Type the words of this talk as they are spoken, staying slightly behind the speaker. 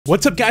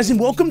What's up, guys, and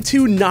welcome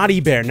to Naughty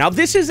Bear. Now,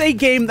 this is a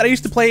game that I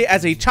used to play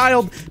as a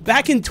child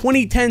back in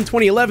 2010,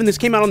 2011. This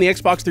came out on the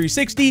Xbox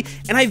 360,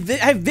 and I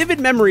have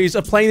vivid memories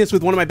of playing this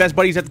with one of my best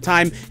buddies at the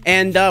time.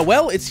 And,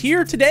 well, it's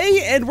here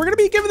today, and we're going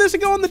to be giving this a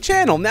go on the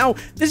channel. Now,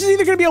 this is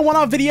either going to be a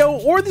one-off video,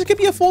 or this could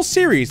be a full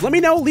series. Let me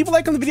know. Leave a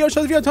like on the video,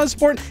 show the video a ton of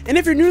support. And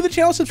if you're new to the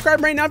channel,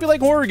 subscribe right now if you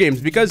like horror games,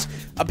 because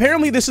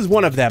apparently this is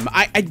one of them.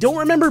 I don't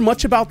remember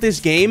much about this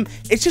game.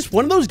 It's just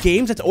one of those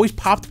games that's always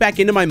popped back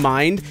into my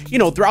mind, you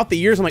know, throughout the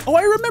years. I'm like, oh,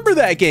 I remember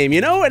that game,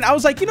 you know? And I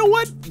was like, you know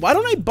what? Why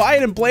don't I buy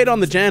it and play it on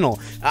the channel?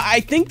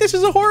 I think this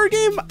is a horror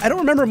game. I don't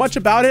remember much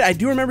about it. I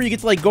do remember you get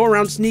to like go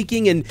around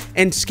sneaking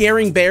and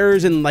scaring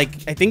bears and like,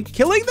 I think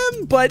killing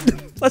them, but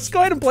let's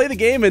go ahead and play the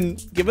game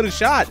and give it a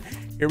shot.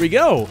 Here we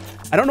go.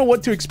 I don't know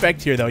what to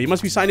expect here though. You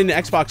must be signed into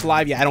Xbox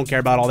Live. Yeah, I don't care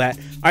about all that.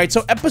 All right,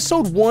 so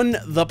episode 1,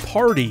 The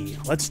Party.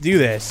 Let's do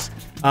this.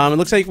 It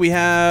looks like we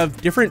have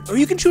different, oh,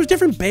 you can choose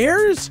different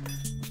bears?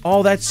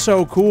 Oh, that's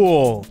so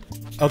cool.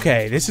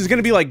 Okay, this is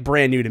gonna be like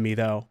brand new to me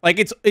though. Like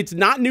it's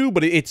not new,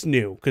 but it's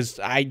new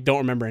because I don't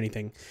remember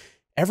anything.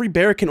 Every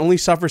bear can only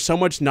suffer so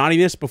much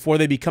naughtiness before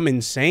they become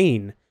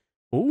insane.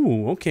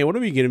 Ooh, okay, what are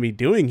we gonna be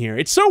doing here?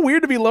 It's so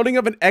weird to be loading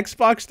up an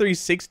Xbox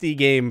 360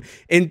 game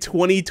in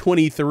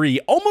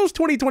 2023, almost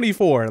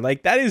 2024.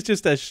 Like that is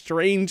just a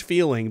strange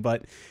feeling,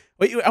 but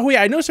wait, oh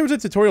yeah, I know there was a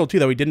tutorial too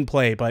that we didn't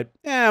play, but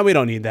yeah, we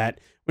don't need that.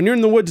 When you're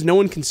in the woods, no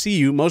one can see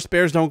you. Most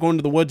bears don't go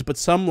into the woods, but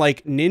some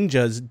like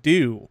ninjas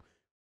do.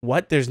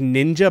 What? There's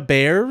ninja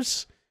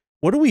bears?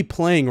 What are we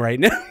playing right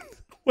now?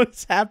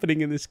 What's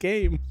happening in this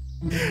game?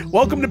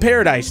 Welcome to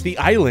Paradise, the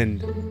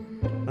island.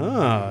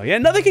 Oh, yeah,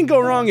 nothing can go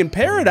wrong in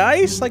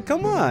paradise. Like,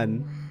 come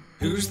on.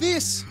 Who's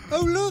this?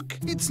 Oh, look,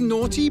 it's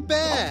Naughty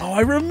Bear. Oh, I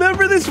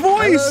remember this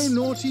voice.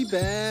 Hello, Naughty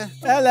Bear.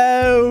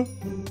 Hello.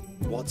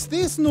 What's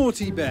this,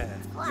 Naughty Bear?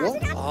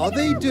 What are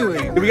they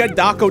doing? We got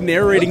Daco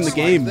narrating the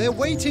game. Like they're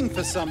waiting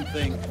for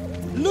something.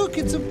 Look,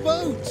 it's a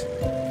boat.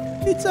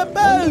 It's a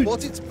boat.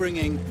 What it's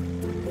bringing.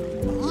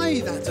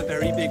 My, that's a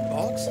very big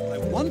box. I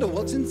wonder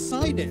what's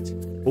inside it.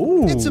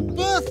 Ooh. It's a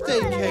birthday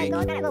cake.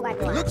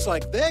 It looks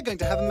like they're going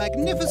to have a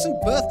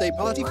magnificent birthday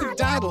party for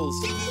Daddles.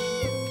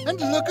 And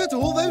look at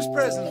all those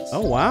presents.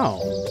 Oh, wow.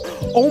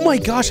 Oh, my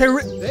gosh.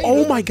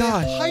 Oh, my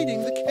gosh. They're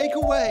hiding the cake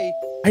away.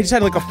 I just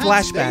had like a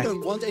Perhaps flashback. They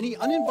don't want any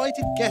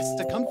uninvited guests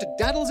to come to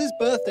Daddles'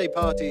 birthday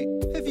party.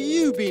 Have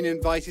you been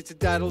invited to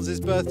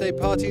Daddles' birthday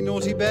party,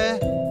 Naughty Bear?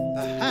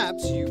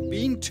 Perhaps you've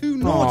been too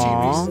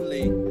naughty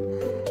recently.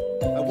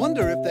 I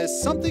wonder if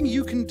there's something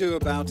you can do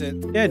about it.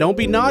 Yeah, don't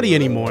be naughty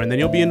anymore, and then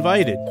you'll be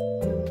invited.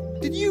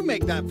 Did you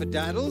make that for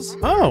Daddles?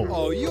 Oh.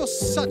 Oh, you're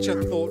such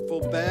a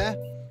thoughtful bear.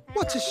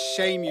 What a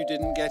shame you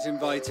didn't get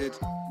invited.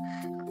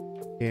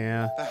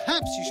 Yeah.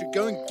 Perhaps you should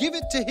go and give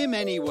it to him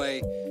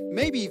anyway.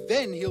 Maybe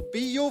then he'll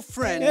be your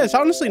friend. Yeah, it's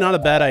honestly not a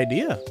bad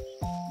idea.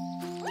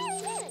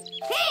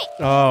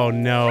 Oh,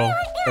 no.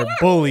 They're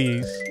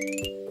bullies.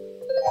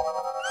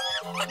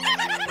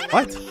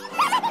 What?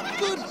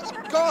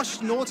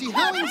 Gosh, Naughty,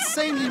 how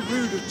insanely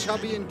rude of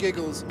Chubby and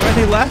Giggles. Why are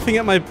they laughing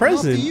at my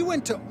present? After you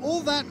went to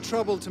all that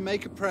trouble to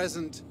make a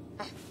present.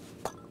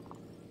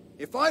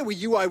 If I were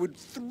you, I would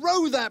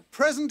throw that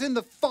present in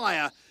the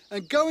fire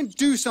and go and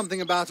do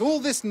something about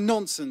all this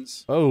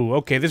nonsense. Oh,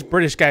 okay, this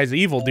British guy's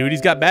evil, dude. He's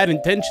got bad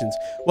intentions.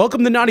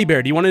 Welcome to Naughty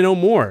Bear. Do you want to know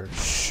more?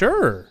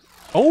 Sure.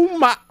 Oh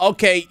my,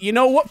 okay, you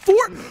know what?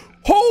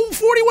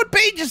 41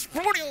 pages.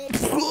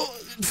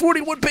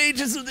 41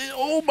 pages of this.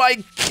 Oh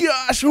my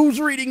gosh,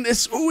 who's reading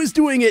this? Who is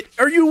doing it?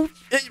 Are you,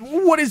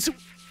 what is,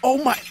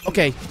 oh my,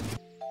 okay.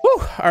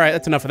 Whew. All right,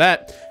 that's enough of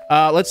that.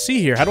 Let's see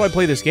here. How do I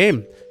play this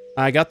game?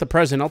 I got the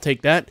present, I'll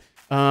take that.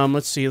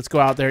 Let's see, let's go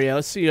out there. Yeah,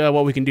 let's see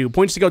what we can do.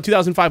 Points to go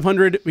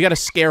 2,500. We got to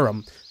scare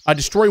them.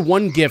 Destroy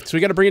one gift, so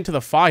we got to bring it to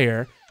the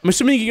fire. I'm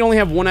assuming you can only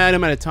have one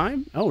item at a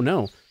time? Oh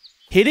no.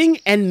 Hitting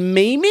and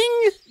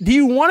maiming? Do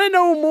you want to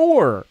know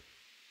more?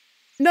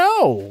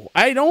 No,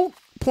 I don't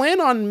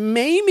plan on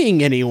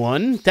maiming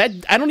anyone. That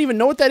I don't even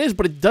know what that is,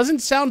 but it doesn't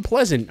sound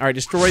pleasant. All right,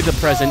 destroy the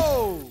present.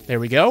 There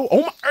we go.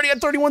 Oh my, I already got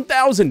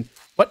 31,000.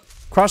 What?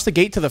 Cross the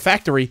gate to the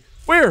factory.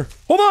 Where?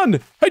 Hold on.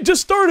 I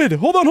just started.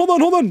 Hold on.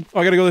 Oh,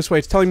 I gotta go this way.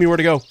 It's telling me where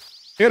to go.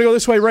 I gotta go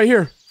this way right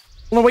here.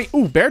 Hold on, wait.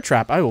 Ooh, bear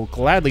trap. I will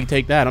gladly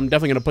take that. I'm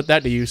definitely gonna put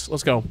that to use.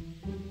 Let's go.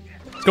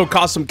 Let's go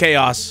cause some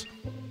chaos.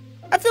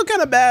 I feel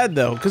kind of bad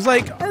though, because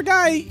like our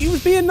guy, he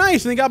was being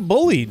nice and he got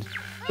bullied.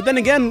 But then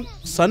again,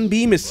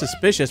 Sunbeam is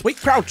suspicious. Wait,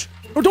 crouch.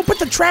 Oh, don't put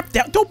the trap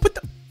down. Don't put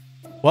the...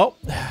 Well,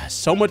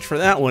 so much for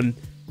that one.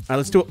 All right,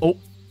 let's do it. Oh,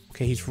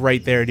 okay, he's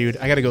right there, dude.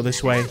 I gotta go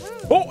this way.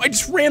 Oh, I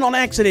just ran on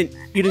accident.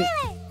 You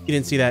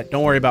didn't see that.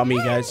 Don't worry about me,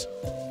 guys.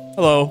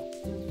 Hello.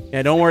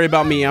 Yeah, don't worry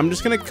about me. I'm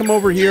just gonna come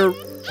over here.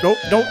 You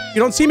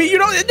don't see me. You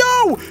don't,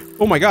 no!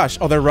 Oh my gosh.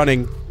 Oh, they're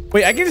running.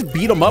 Wait, I can just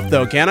beat them up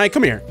though, can I?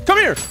 Come here. Come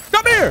here.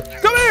 Come here.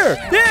 Come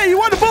here. Yeah, you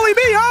want to bully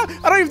me, huh?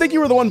 I don't even think you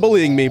were the one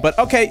bullying me, but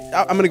okay.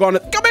 I'm gonna go on.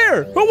 Come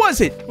here. Who was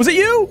it? Was it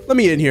you? Let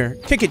me in here.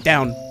 Kick it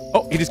down.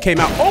 Oh, he just came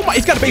out. Oh my,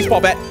 he's got a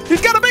baseball bat.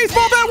 He's got a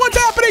baseball bat. What's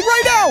happening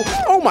right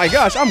now? Oh my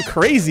gosh, I'm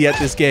crazy at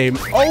this game.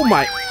 Oh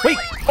my, wait.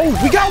 Oh,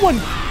 we got one.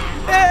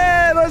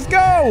 Yeah, let's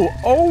go.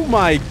 Oh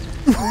my.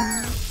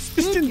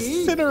 Just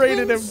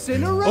incinerated him.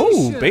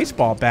 Oh,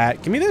 baseball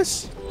bat. Give me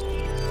this.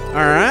 All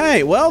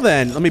right, well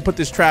then, let me put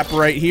this trap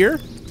right here.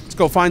 Let's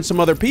go find some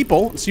other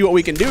people and see what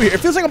we can do here. It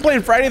feels like I'm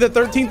playing Friday the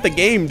 13th, the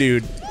game,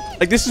 dude.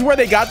 Like, this is where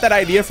they got that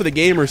idea for the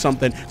game or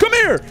something. Come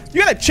here.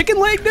 You got a chicken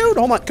leg, dude?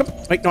 Hold on. Come.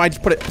 Wait, no, I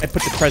put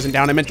the present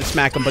down. I meant to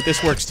smack him, but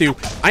this works too.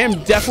 I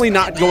am definitely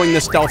not going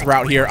the stealth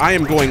route here. I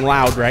am going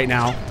loud right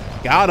now.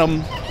 Got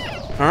him.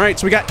 All right,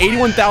 so we got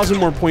 81,000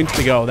 more points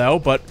to go, though,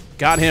 but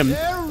got him.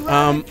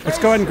 Let's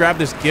go ahead and grab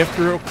this gift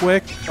real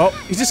quick. Oh,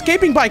 he's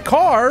escaping by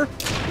car.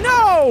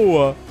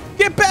 No.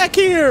 Get back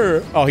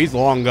here. Oh, he's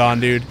long gone,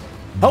 dude.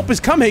 Help is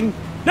coming.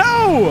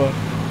 No.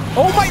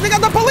 Oh, my. They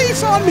got the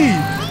police on me.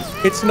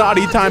 It's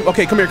naughty time.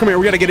 Okay, come here, come here.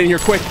 We gotta get in here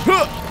quick.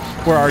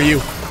 Where are you?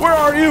 Where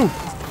are you?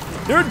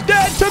 You're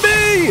dead to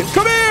me!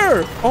 Come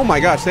here! Oh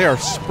my gosh, they are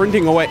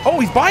sprinting away. Oh,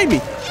 he's behind me.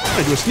 He's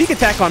gonna do a sneak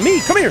attack on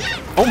me. Come here.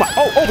 Oh my,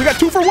 oh, we got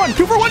 2 for 1.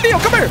 2 for 1 deal.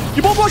 Come here.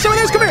 You both want some of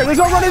this? Come here. There's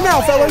no running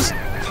now, fellas.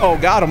 Oh,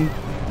 got him.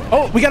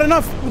 Oh, we got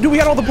enough. Dude, we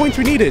got all the points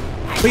we needed.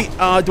 Wait,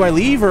 do I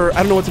leave or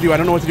I don't know what to do. I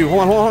don't know what to do.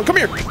 Hold on, hold on. Come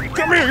here.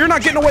 Come here. You're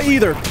not getting away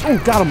either.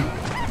 Oh, got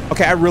him.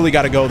 Okay, I really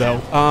gotta go though.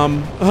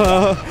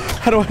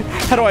 How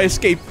do I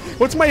escape?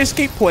 What's my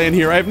escape plan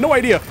here? I have no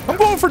idea. I'm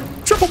going for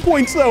triple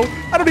points though.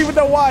 I don't even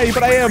know why,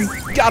 but I am.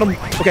 Got him.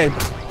 Okay.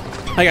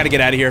 I gotta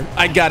get out of here.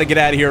 I gotta get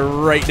out of here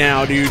right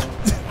now, dude.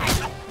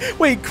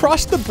 Wait,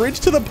 cross the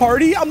bridge to the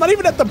party? I'm not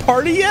even at the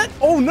party yet?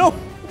 Oh no.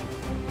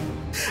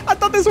 I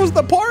thought this was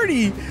the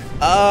party.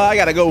 I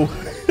gotta go.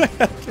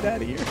 Get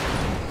out of here.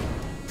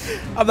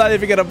 I'm not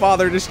even gonna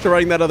bother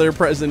destroying that other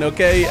present,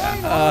 okay?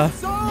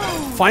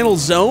 Final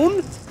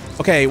zone?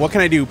 Okay, what can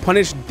I do?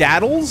 Punish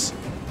Daddles?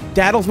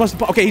 Daddles must...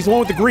 Okay, he's the one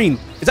with the green.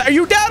 Are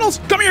you Daddles?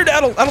 Come here,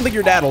 Daddles. I don't think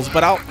you're Daddles,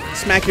 but I'll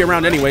smack you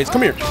around anyways.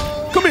 Come here.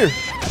 Come here.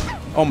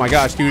 Oh my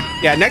gotta dude.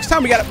 Yeah, next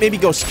time we gotta maybe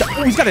go...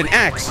 Oh, he's got an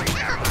axe.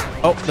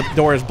 Oh, the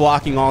door is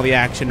blocking all the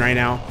action right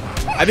now.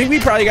 I think we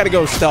probably gotta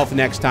go stealth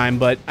next time,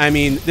 but I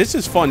mean, this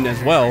is fun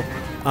as well.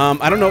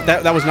 I don't know.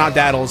 That was not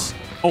Daddles.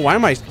 Oh, why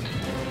am I...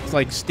 It's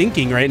like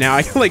stinking right now.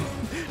 I like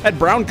had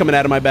brown coming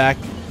out of my back.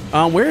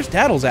 Where's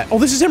Daddles at? Oh,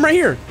 this is him right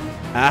here.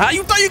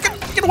 You thought you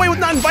could get away with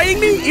not inviting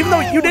me? Even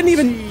though you didn't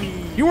even...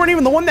 You weren't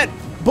even the one that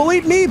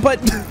bullied me, but...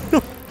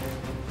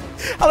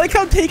 I like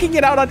how taking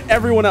it out on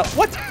everyone else.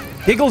 What?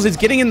 Giggles is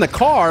getting in the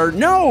car?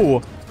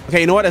 No.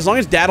 Okay, you know what? As long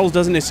as Daddles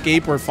doesn't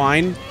escape, we're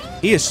fine.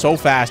 He is so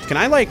fast. Can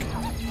I, like,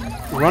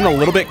 run a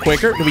little bit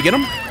quicker? Did we get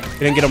him? We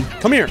didn't get him.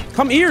 Come here.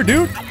 Come here,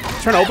 dude.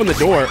 He's trying to open the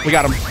door. We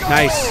got him.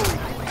 Nice.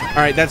 All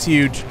right, that's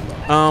huge.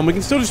 We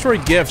can still destroy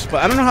gifts,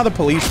 but I don't know how the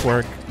police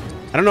work.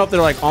 I don't know if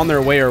they're, like, on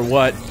their way or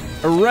what.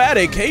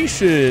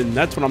 Eradication.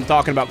 That's what I'm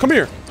talking about. Come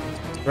here.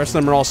 The rest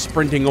of them are all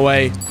sprinting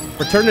away.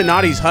 Return to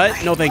Naughty's hut?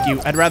 No, thank you.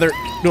 I'd rather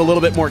do a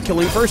little bit more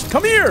killing first.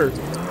 Come here.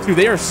 Dude,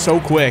 they are so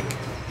quick.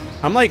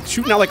 I'm like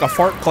shooting out like a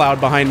fart cloud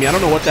behind me. I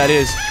don't know what that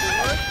is.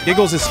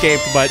 Giggles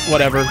escaped, but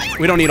whatever.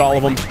 We don't need all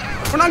of them.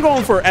 We're not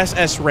going for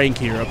SS rank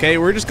here, okay?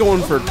 We're just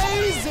going for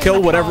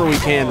kill whatever we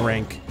can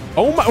rank.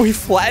 Oh my, we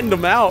flattened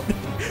him out.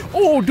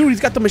 Oh, dude, he's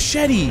got the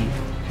machete.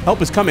 Help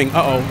is coming.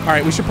 Uh-oh. All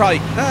right, we should probably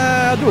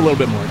do a little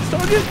bit more.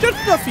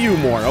 Just a few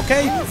more,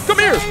 okay? Come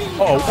here.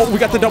 Uh-oh. Oh, we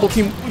got the double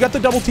team. We got the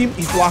double team.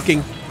 He's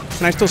blocking.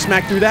 Can I still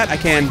smack through that? I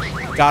can.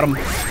 Got him.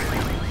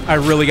 I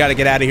really got to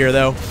get out of here,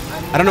 though.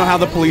 I don't know how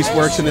the police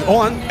works. And then,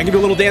 hold on. I can do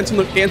a little dance on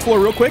the dance floor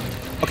real quick.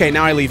 Okay,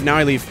 now I leave. Now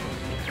I leave.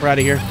 We're out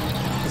of here.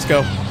 Let's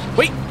go.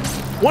 Wait.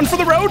 One for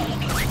the road.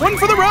 One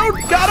for the road.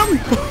 Got him.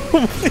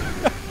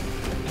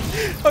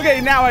 Okay,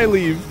 now I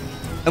leave.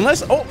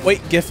 Unless, oh,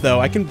 wait, gift, though.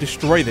 I can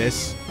destroy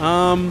this.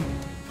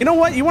 You know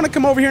what? You want to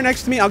come over here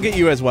next to me? I'll get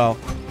you as well.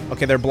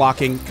 Okay, they're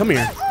blocking. Come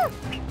here.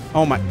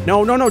 Oh, my.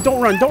 No, no, no.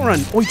 Don't run. Don't run.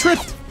 Oh, he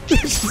tripped.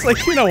 This is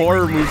like in a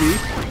horror movie.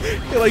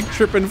 They, like,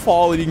 trip and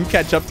fall, and you can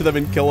catch up to them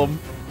and kill them.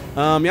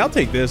 Yeah, I'll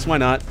take this. Why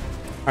not?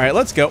 All right,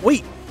 let's go.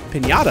 Wait,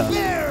 pinata.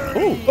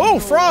 Oh, oh,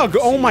 frog.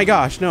 Oh, my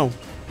gosh. No. All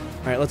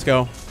right, let's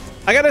go.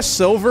 I got a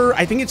silver.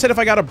 I think it said if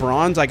I got a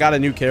bronze, I got a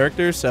new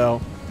character,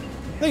 so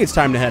I think it's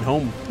time to head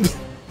home.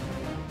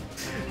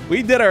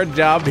 We did our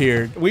job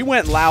here. We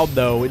went loud,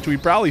 though, which we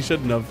probably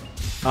shouldn't have.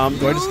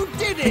 Do I just...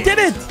 I did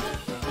it!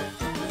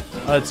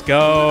 Let's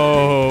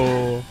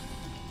go.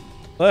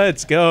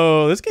 Let's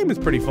go. This game is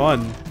pretty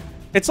fun.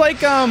 It's like,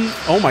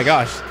 oh my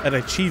gosh, an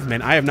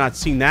achievement. I have not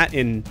seen that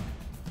in,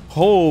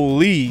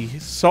 holy,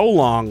 so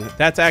long.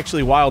 That's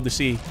actually wild to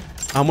see.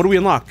 What do we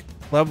unlock?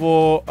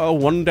 Level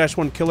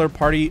 1-1 killer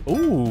party.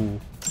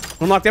 Ooh.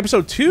 Unlocked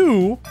episode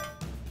 2.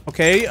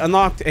 Okay,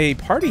 unlocked a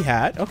party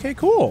hat. Okay,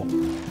 cool.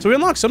 So we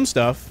unlocked some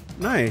stuff.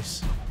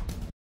 Nice.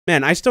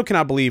 Man, I still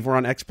cannot believe we're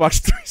on Xbox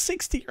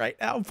 360 right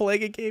now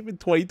playing a game in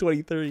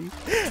 2023.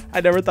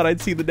 I never thought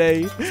I'd see the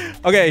day.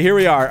 Okay, here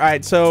we are. All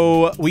right,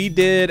 so we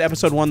did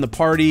episode 1, the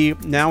party.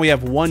 Now we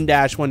have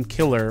 1-1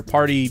 killer,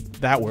 party,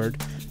 that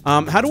word.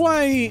 How do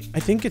I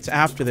think it's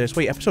after this.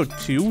 Wait, episode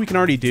 2 we can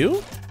already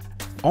do?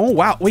 Oh,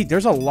 wow. Wait,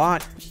 there's a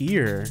lot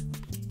here.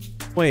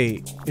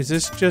 Wait, is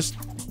this just...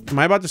 Am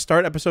I about to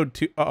start episode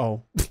 2?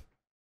 Uh-oh.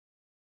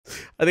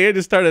 I think I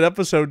just started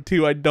episode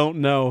 2. I don't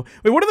know.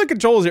 Wait, what are the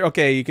controls here?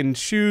 Okay, you can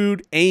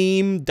shoot,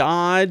 aim,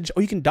 dodge.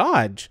 Oh, you can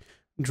dodge.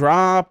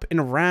 Drop,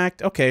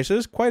 interact. Okay, so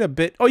there's quite a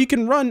bit. Oh, you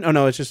can run. Oh,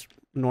 no, it's just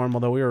normal,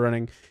 though. We were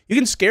running. You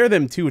can scare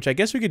them, too, which I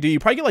guess we could do. You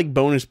probably get, like,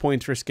 bonus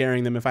points for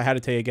scaring them, if I had to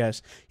take a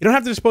guess. You don't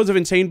have to dispose of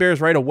insane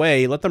bears right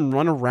away. Let them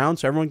run around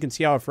so everyone can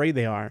see how afraid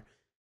they are.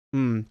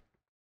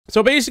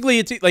 So basically,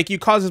 it's like you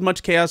cause as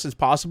much chaos as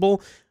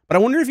possible. But I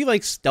wonder if you,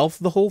 like, stealth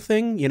the whole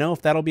thing, you know,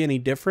 if that'll be any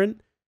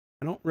different.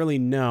 I don't really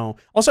know.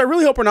 Also, I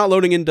really hope we're not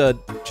loading into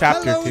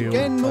chapter 2. Hello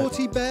again,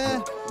 Naughty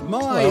Bear.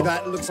 My,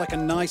 that looks like a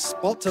nice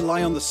spot to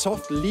lie on the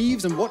soft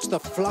leaves and watch the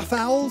fluff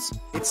owls.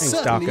 It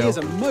certainly is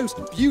a most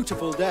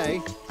beautiful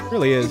day. It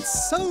really is.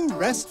 It's so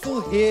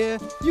restful here.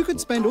 You could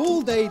spend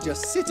all day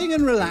just sitting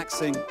and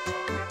relaxing.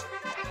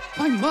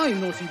 My,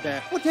 Naughty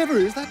Bear, whatever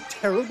is that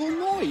terrible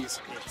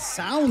noise? It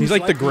sounds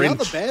like the Grinch.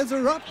 other bears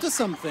are up to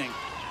something.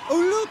 Oh,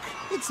 look,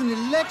 it's an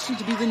election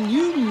to be the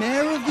new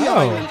mayor of the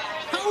island.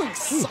 How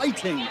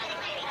exciting!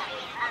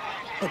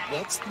 But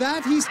what's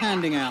that he's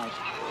handing out?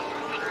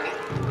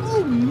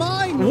 Oh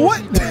my,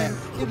 Naughty Bear!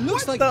 It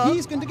looks like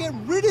he's going to get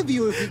rid of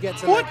you if he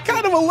gets elected. What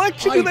kind of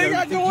election do they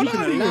got going on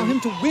here? You can allow him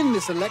to win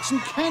this election,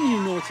 can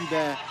you, Naughty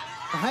Bear?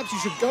 Perhaps you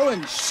should go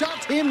and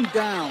shut him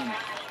down.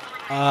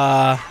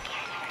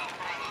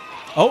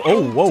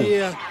 Whoa.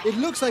 Dear, it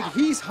looks like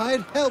he's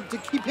hired help to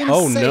keep him safe.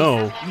 Oh,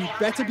 no. You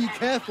better be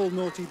careful,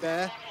 Naughty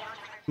Bear.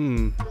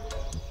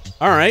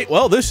 All right,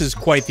 well, this is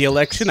quite the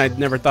election. I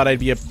never thought I'd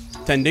be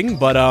attending,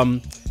 but, all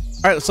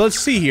right, so let's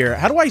see here.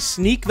 How do I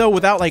sneak, though,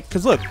 without, like,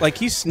 because, look, like,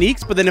 he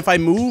sneaks, but then if I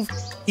move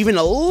even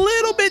a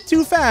little bit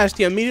too fast,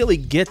 he immediately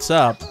gets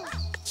up.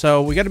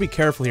 So we got to be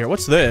careful here.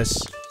 What's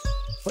this?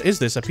 What is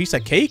this, a piece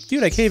of cake?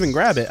 Dude, I can't even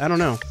grab it. I don't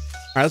know. All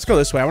right, let's go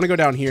this way. I want to go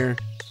down here.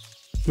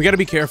 We got to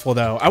be careful,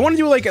 though. I want to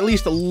do, like, at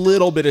least a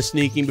little bit of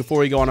sneaking before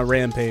we go on a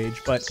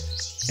rampage, but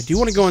I do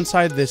want to go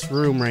inside this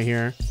room right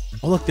here.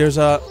 Oh, look, there's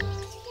a...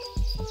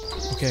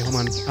 Okay, hold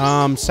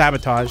on.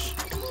 Sabotage.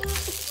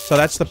 So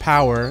that's the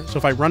power. So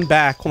if I run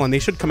back, hold on, they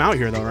should come out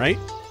here though, right?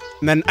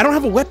 And then I don't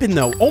have a weapon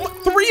though. Oh,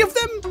 3 of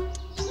them?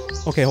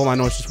 Okay, hold on.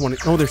 No, it's just 1.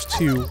 Oh, there's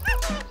 2.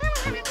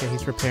 Okay,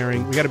 he's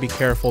repairing. We got to be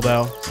careful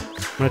though.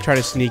 I'm gonna try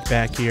to sneak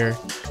back here.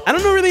 I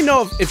don't really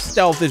know if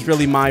stealth is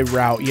really my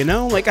route, you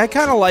know? Like, I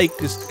kind of like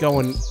just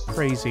going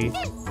crazy.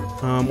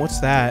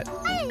 What's that?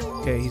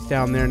 Okay, he's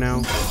down there now.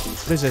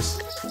 What is this?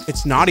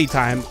 It's naughty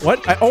time.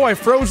 What? I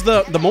froze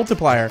the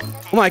multiplier.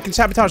 Hold on, I can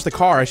sabotage the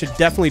car. I should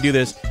definitely do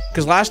this.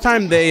 Because last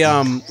time they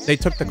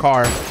took the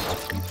car.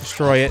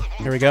 Destroy it.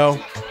 Here we go.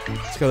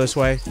 Let's go this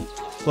way.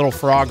 Little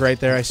frog right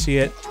there. I see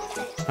it.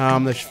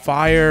 There's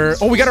fire.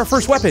 Oh, we got our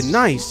first weapon.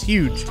 Nice.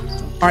 Huge.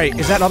 All right,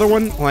 is that other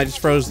one? Well, I just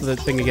froze the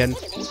thing again.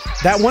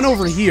 That one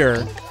over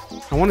here.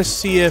 I want to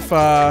see if...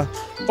 Oh,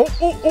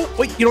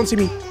 wait, you don't see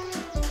me.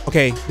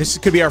 Okay, this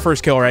could be our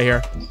first kill right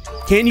here.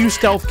 Can you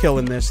stealth kill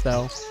in this,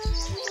 though?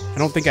 I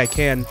don't think I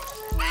can.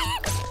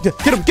 Get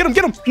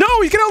him! No,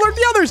 you can alert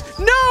the others!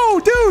 No,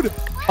 dude!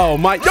 Oh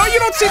my, no, you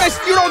don't see this!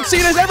 You don't see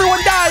this! Everyone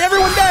die!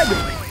 Everyone dead!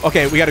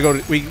 Okay, we gotta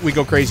go, we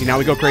go crazy now,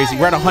 we go crazy.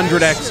 We're at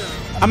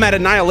 100x. I'm at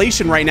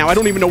annihilation right now. I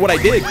don't even know what I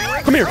did.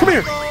 Come here!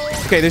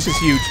 Okay, this is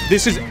huge.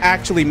 This is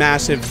actually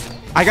massive.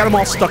 I got them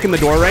all stuck in the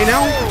door right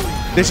now.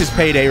 This is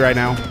payday right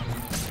now.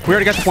 We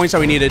already got the points that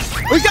we needed.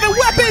 Oh, he's got a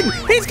weapon!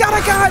 He's got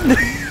a gun!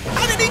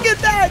 How did he get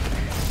that?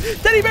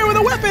 Teddy bear with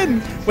a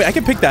weapon! Wait, I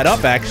can pick that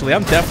up, actually.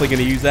 I'm definitely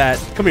going to use that.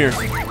 Come here.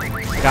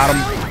 Got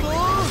him.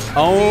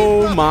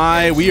 Oh,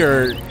 my. We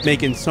are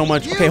making so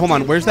much. Okay, hold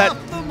on. Where's that?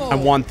 I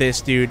want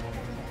this, dude.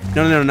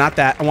 No, not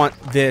that. I want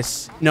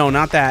this. No,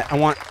 not that. I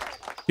want...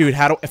 Dude,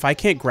 how do... If I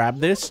can't grab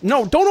this...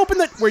 No, don't open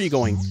that... Where are you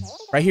going?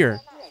 Right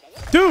here.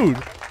 Dude,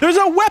 there's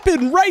a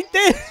weapon right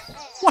there.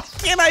 Why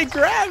can't I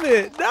grab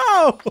it?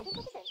 No.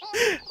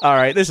 All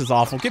right, this is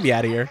awful. Get me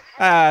out of here.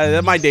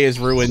 My day is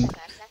ruined.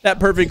 That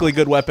perfectly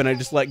good weapon I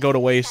just let go to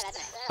waste.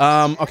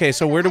 Okay,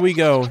 so where do we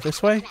go?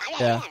 This way?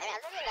 Yeah.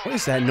 What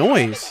is that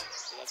noise?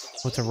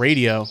 Oh, it's a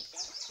radio. All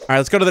right,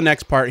 let's go to the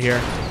next part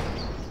here.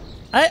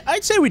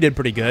 I'd say we did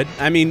pretty good.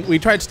 I mean, we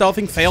tried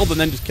stealthing, failed, and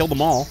then just killed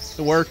them all.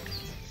 It worked.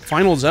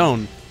 Final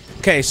zone.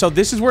 Okay, so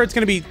this is where it's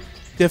going to be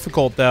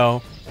difficult,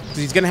 though. Because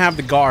he's going to have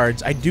the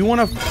guards. I do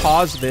want to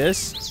pause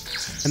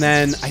this. And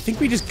then I think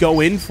we just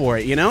go in for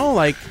it, you know?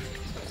 Like,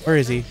 where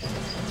is he?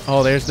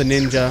 Oh, there's the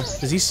ninja.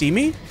 Does he see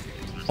me?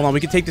 Hold on, we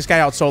can take this guy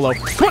out solo.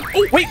 Come on!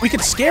 Oh, wait, we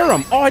could scare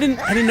him. Oh, I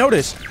didn't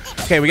notice.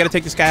 Okay, we got to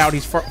take this guy out.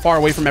 He's far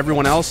away from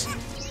everyone else.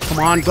 Come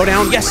on, go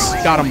down. Yes,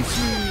 got him.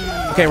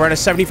 Okay, we're at a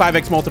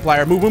 75x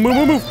multiplier. Move.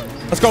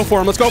 Let's go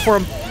for him.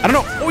 I don't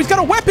know. Oh, he's got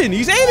a weapon.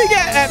 He's aiming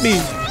at me.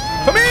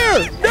 Come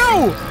here.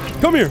 No.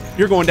 Come here.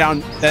 You're going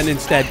down then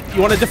instead.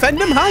 You want to defend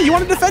him, huh? You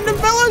want to defend him,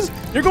 fellas?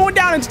 You're going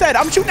down instead.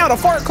 I'm shooting out a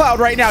fart cloud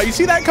right now. You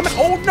see that coming?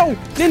 Oh, no.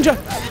 Ninja.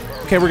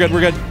 Okay, we're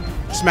good.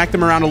 Smack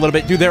them around a little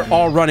bit. Dude, they're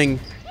all running.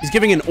 He's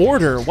giving an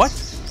order. What?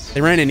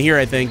 They ran in here,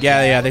 I think.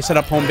 Yeah. They set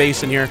up home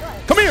base in here.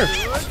 Come here.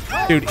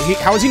 Dude,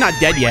 how is he not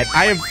dead yet?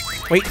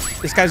 Wait,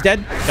 this guy's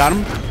dead? Got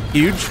him.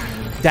 Huge.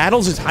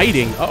 Daddles is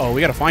hiding. Uh-oh,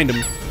 we gotta find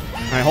him.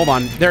 All right, hold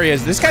on. There he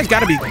is. This guy's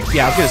got to be...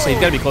 Yeah, I was going to say, he's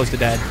got to be close to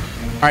dead.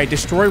 All right,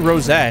 destroy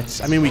rosettes.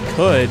 I mean, we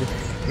could.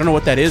 I don't know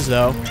what that is,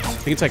 though.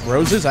 I think it's like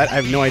roses. I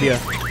have no idea.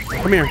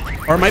 Come here.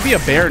 Or it might be a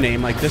bear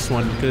name like this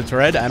one because it's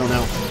red. I don't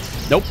know.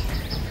 Nope.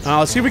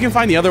 Let's see if we can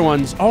find the other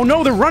ones. Oh,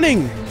 no, they're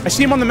running. I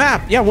see them on the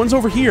map. Yeah, one's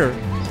over here.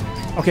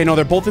 Okay, no,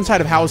 they're both inside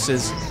of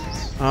houses.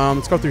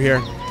 Let's go through here.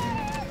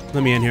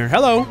 Let me in here.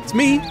 Hello, it's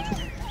me.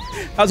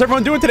 How's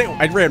everyone doing today?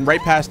 I ran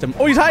right past him.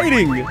 Oh, he's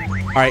hiding.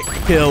 All right,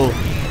 kill.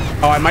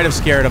 Oh, I might have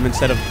scared him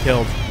instead of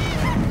killed.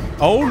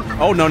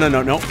 Oh,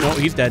 no,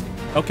 he's dead.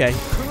 Okay.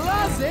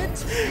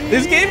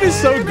 This game is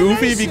so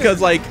goofy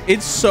because, like,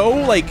 it's so,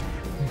 like,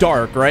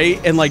 dark, right?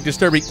 And, like,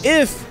 disturbing.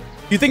 If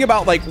you think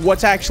about, like,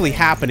 what's actually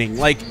happening.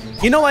 Like,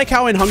 you know, like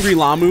how in Hungry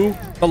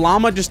Llamu, the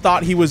llama just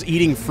thought he was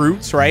eating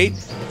fruits, right?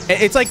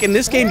 It's like in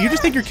this game, you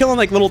just think you're killing,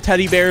 like, little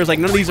teddy bears. Like,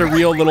 none of these are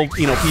real little,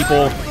 you know,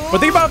 people. But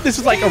think about if this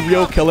is, like, a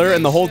real killer,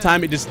 and the whole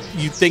time you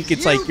think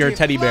it's, like, you're a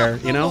teddy bear,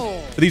 you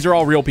know? But these are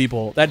all real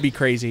people. That'd be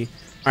crazy.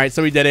 All right,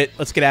 so we did it.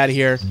 Let's get out of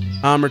here.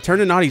 Return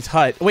to Naughty's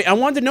hut. Wait, I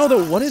wanted to know,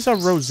 though, what is a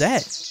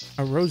rosette?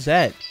 A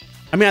rosette.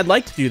 I mean, I'd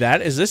like to do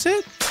that. Is this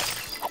it?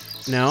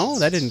 No,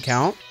 that didn't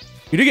count.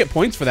 You do get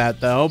points for that,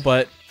 though,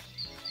 but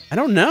I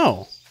don't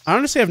know. I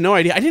honestly have no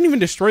idea. I didn't even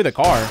destroy the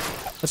car.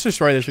 Let's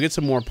destroy this. We get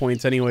some more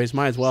points anyways.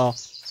 Might as well.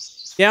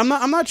 Yeah,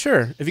 I'm not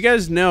sure. If you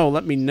guys know,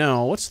 let me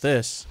know. What's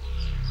this?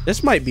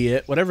 This might be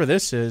it, whatever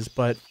this is,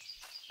 but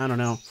I don't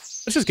know.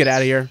 Let's just get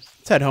out of here.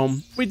 Let's head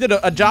home. We did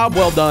a job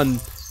well done.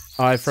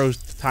 Oh, I froze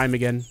time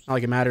again. Not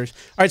like it matters.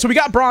 All right, so we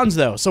got bronze,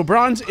 though. So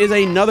bronze is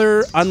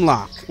another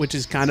unlock, which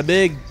is kind of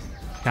big.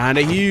 Kind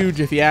of huge,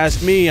 if you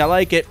ask me. I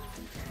like it.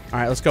 All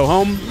right, let's go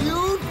home.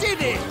 You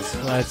did it!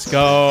 Let's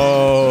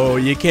go.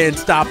 You can't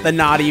stop the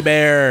naughty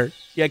bear.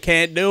 You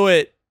can't do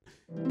it.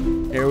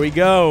 Here we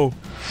go.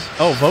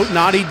 Oh, vote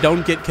naughty,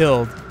 don't get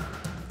killed.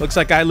 Looks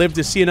like I live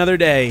to see another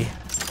day.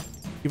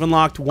 You've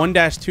unlocked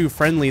 1-2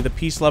 friendly, the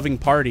peace-loving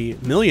party.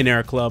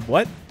 Millionaire club.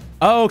 What?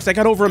 Oh, because I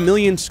got over 1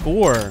 million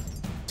score.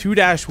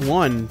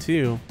 2-1,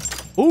 too.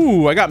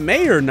 Ooh, I got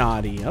mayor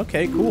naughty.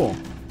 Okay, cool.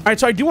 All right,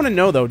 so I do want to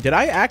know, though, did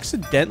I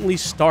accidentally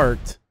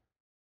start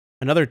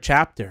another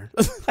chapter?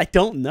 I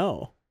don't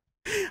know.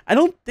 I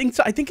don't think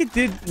so. I think it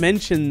did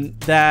mention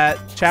that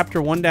chapter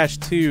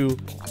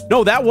 1-2.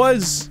 No, that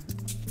was...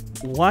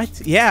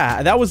 What?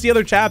 Yeah, that was the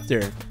other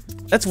chapter.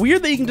 That's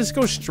weird that you can just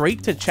go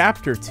straight to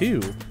chapter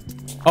 2.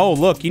 Oh,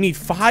 look, you need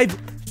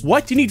 5...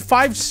 What? You need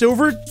 5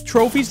 silver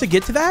trophies to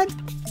get to that?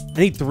 I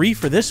need 3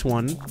 for this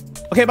one.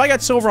 Okay, if I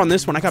got silver on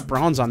this one, I got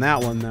bronze on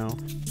that one, though.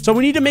 So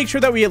we need to make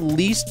sure that we at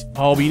least...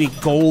 Oh, we need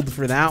gold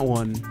for that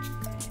one.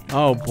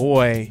 Oh,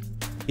 boy.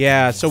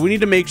 Yeah, so we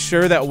need to make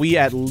sure that we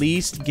at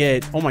least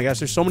get... Oh, my gosh,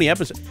 there's so many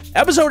episodes.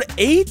 Episode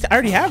 8? I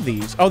already have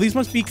these. Oh, these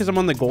must be because I'm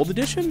on the gold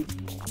edition?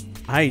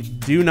 I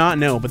do not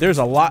know, but there's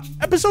a lot.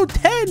 Episode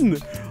 10!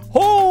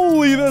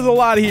 Holy, there's a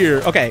lot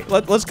here. Okay,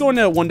 let's go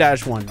into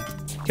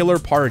 1-1. Killer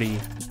party.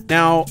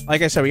 Now,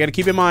 like I said, we got to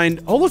keep in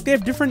mind... Oh, look, they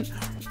have different...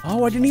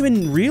 Oh, I didn't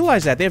even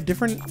realize that. They have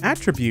different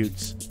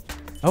attributes.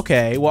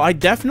 Okay, well, I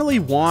definitely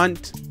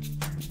want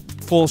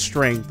full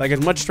strength. Like,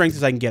 as much strength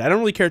as I can get. I don't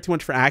really care too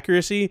much for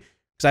accuracy,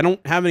 because I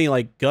don't have any,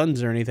 like,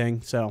 guns or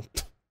anything, so...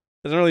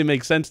 Doesn't really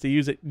make sense to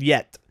use it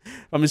yet.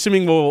 I'm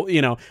assuming we'll,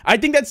 you know, I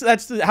think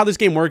that's how this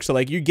game works. So,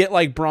 like, you get,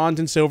 like, bronze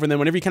and silver, and then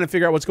whenever you kind of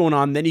figure out what's going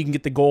on, then you can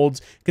get the golds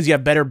because you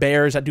have better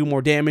bears that do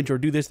more damage or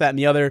do this, that, and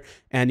the other.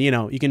 And, you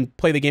know, you can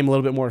play the game a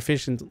little bit more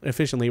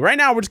efficiently. Right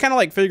now, we're just kind of,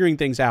 like, figuring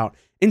things out.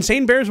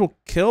 Insane bears will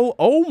kill.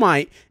 Oh,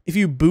 my. If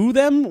you boo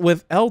them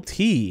with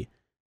LT.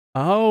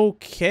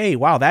 Okay.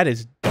 Wow, that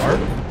is dark.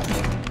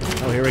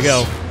 Oh, here we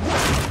go.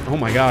 Oh,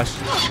 my gosh.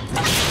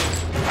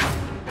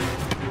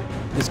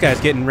 This guy's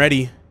getting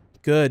ready.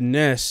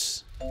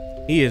 Goodness.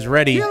 He is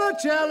ready. Killer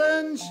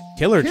challenge!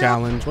 Killer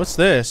challenge? What's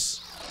this?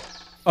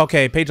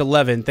 Okay, page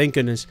 11. Thank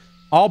goodness.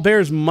 All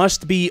bears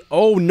must be...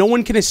 Oh, no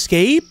one can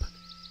escape?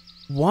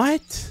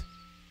 What?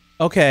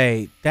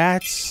 Okay,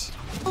 that's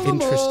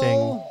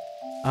interesting.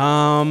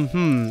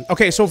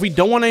 Okay, so if we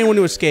don't want anyone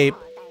to escape...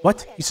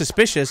 What? He's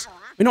suspicious.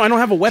 Wait, no, I don't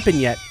have a weapon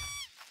yet.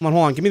 Hold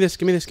on. Give me this.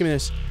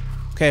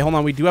 Okay, hold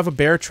on. We do have a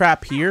bear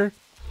trap here.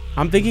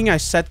 I'm thinking I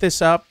set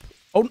this up.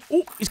 Oh,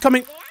 he's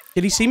coming.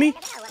 Did he see me?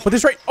 Put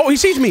this right. Oh, he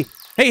sees me.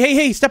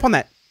 Hey, step on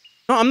that.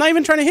 No, I'm not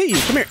even trying to hit you.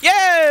 Come here.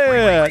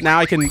 Yeah! Now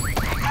I can...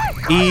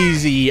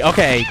 Easy.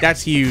 Okay,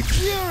 that's huge.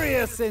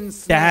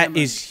 That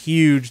is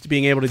huge,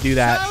 being able to do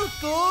that.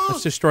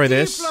 Let's destroy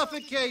this.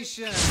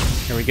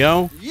 Here we go.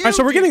 All right,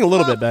 so we're getting a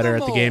little bit better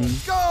at the game.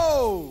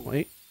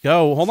 Wait,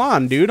 go. Hold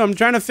on, dude. I'm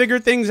trying to figure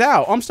things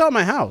out. Oh, I'm still at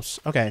my house.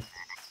 Okay,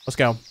 let's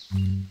go.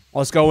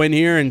 Let's go in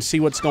here and see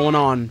what's going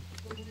on.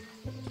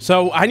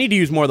 So I need to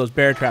use more of those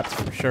bear traps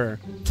for sure.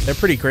 They're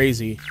pretty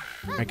crazy.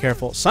 All right,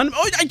 careful. Son,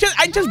 oh,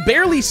 I just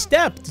barely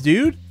stepped,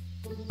 dude.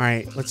 All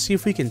right, let's see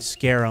if we can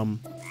scare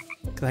them.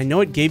 Because I know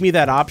it gave me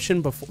that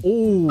option before.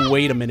 Oh,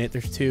 wait a minute.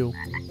 There's 2.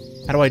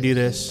 How do I do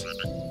this?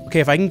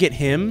 Okay, if I can get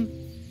him.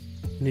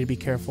 I need to be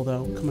careful,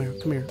 though. Come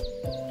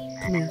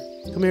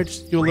here.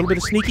 Just do a little bit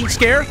of sneaking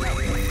scare.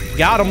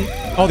 Got him.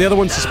 Oh, the other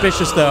one's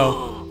suspicious,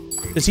 though.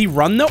 Does he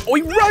run though? Oh,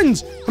 he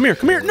runs. Come here.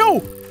 Come here.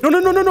 No. No, no,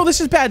 no, no, no.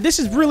 This is bad. This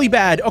is really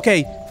bad.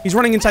 Okay. He's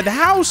running inside the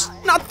house.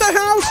 Not the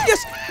house.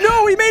 Yes.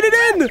 No, he made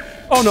it in.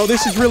 Oh, no.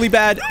 This is really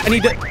bad. I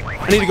need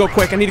to go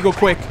quick. I need to go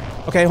quick.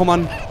 Okay, hold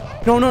on.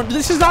 No, no.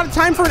 This is not a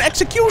time for an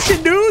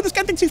execution, dude. This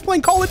guy thinks he's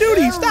playing Call of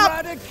Duty.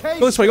 Stop.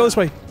 Go this way. Go this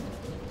way.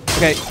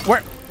 Okay.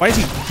 Why is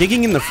he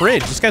digging in the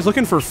fridge? This guy's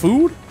looking for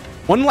food?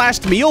 One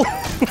last meal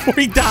before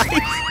he dies?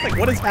 Like,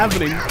 what is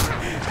happening?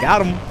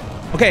 Got him.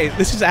 Okay,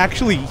 this is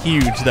actually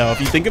huge, though. If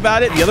you think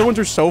about it, the other ones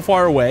are so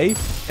far away.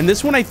 And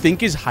this one, I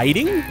think, is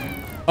hiding.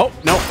 Oh,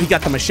 no. He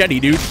got the machete,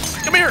 dude.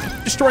 Come here.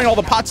 Destroying all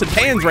the pots and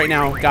pans right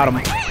now. Got him.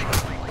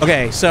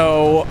 Okay,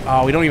 so...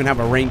 Oh, we don't even have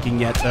a ranking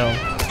yet, though.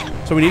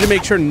 So we need to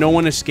make sure no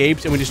one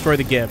escapes and we destroy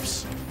the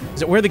gifts.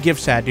 Where are the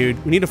gifts at,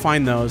 dude? We need to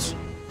find those.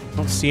 I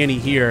don't see any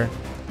here.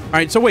 All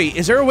right, so wait.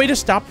 Is there a way to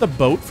stop the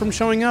boat from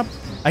showing up?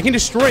 I can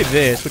destroy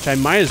this, which I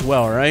might as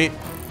well, right?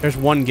 There's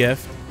one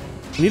gift.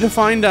 We need to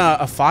find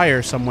a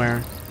fire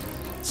somewhere.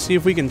 Let's see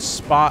if we can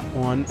spot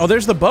one. Oh,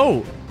 there's the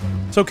boat.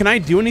 So can I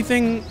do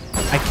anything?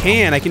 I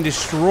can. I can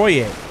destroy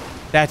it.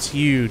 That's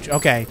huge.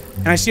 Okay.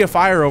 And I see a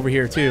fire over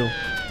here, too.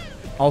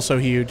 Also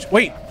huge.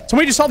 Wait.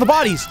 Somebody just saw the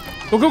bodies.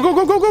 Go, go, go,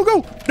 go, go, go,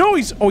 go. No,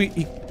 he's... Oh,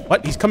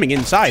 what? He's coming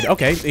inside.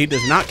 Okay. He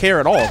does not care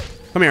at all.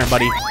 Come here,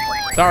 buddy.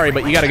 Sorry,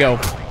 but you got to go.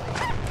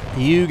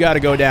 You got to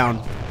go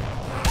down.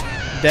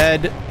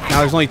 Dead. Now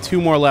there's only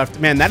 2 more left.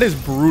 Man, that is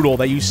brutal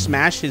that you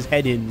smash his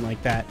head in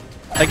like that.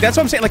 Like, that's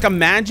what I'm saying. Like,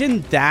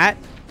 imagine that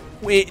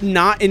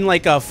not in,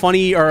 like, a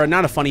funny, or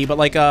not a funny, but,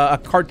 like, a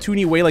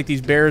cartoony way like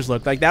these bears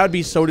look. Like, that would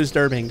be so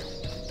disturbing.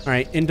 All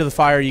right, into the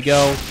fire you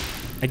go.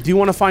 I do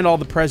want to find all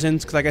the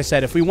presents, because, like I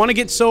said, if we want to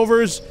get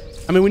silvers,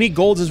 I mean, we need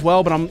golds as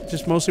well, but I'm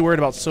just mostly worried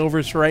about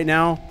silvers for right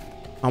now.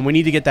 We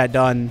need to get that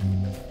done.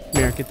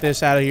 Come here, get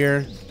this out of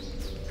here.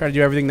 Try to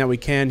do everything that we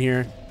can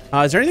here.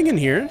 Is there anything in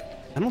here?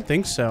 I don't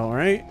think so, all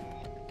right?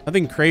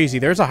 Nothing crazy.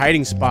 There's a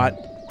hiding spot.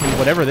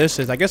 Whatever this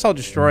is, I guess I'll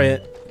destroy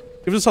it.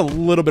 Give us a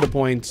little bit of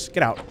points.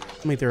 Get out.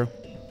 Let me through.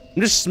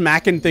 I'm just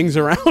smacking things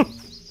around.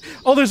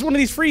 Oh, there's one of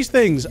these freeze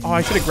things. Oh,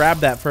 I should have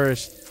grabbed that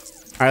first.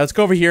 All right, let's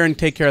go over here and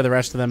take care of the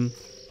rest of them.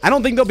 I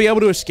don't think they'll be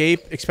able to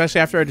escape,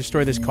 especially after I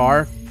destroy this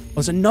car. Oh,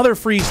 there's another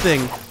freeze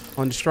thing.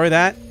 I'll destroy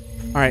that.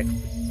 All right,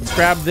 let's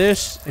grab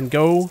this and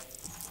go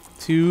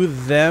to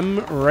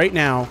them right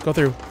now. Go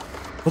through.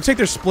 Looks like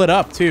they're split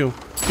up, too.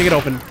 Take it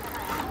open.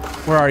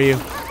 Where are you?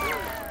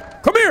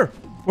 Come here!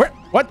 Where?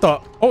 What the?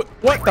 Oh,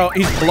 what the?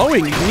 He's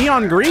glowing. He's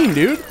neon green,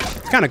 dude.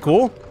 It's kind of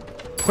cool.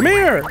 Come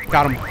here.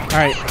 Got him. All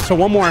right, so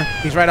one more.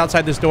 He's right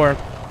outside this door.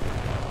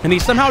 And he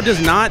somehow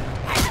does not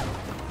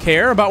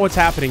care about what's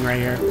happening right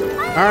here.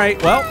 All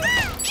right, well,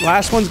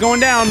 last one's going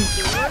down.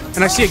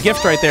 And I see a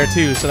gift right there,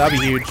 too, so that'll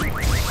be huge.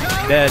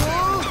 Dead.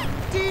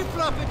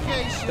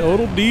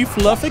 Total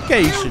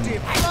defluffication.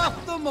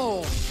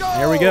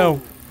 There we go.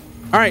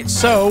 All right,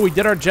 so we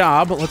did our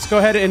job. Let's go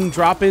ahead and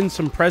drop in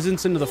some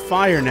presents into the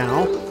fire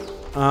now.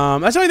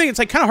 That's the only thing. It's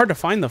like kind of hard to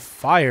find the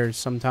fires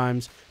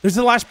sometimes. There's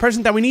the last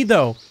present that we need,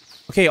 though.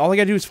 Okay, all I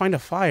got to do is find a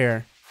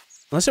fire.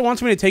 Unless it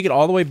wants me to take it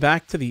all the way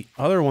back to the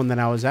other one that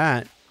I was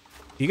at.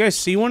 Do you guys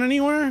see one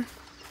anywhere?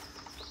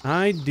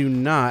 I do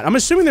not. I'm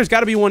assuming there's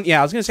got to be one.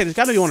 Yeah, I was going to say there's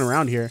got to be one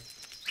around here.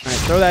 All right,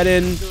 throw that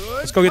in.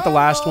 Let's go get the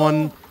last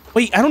one.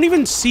 Wait, I don't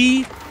even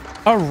see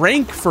a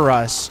rank for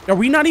us. Are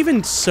we not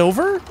even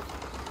silver?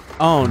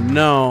 Oh,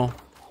 no.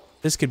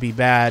 This could be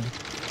bad.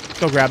 Let's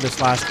go grab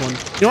this last one.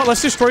 You know what?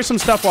 Let's destroy some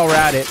stuff while we're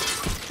at it.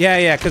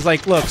 Yeah, because,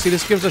 like, look. See,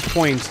 this gives us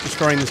points,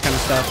 destroying this kind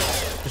of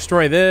stuff.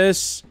 Destroy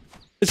this.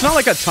 It's not,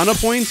 like, a ton of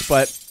points,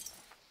 but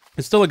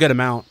it's still a good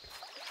amount.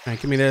 All right,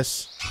 give me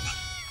this.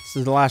 This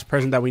is the last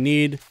present that we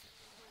need.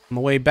 On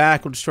the way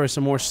back, we'll destroy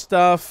some more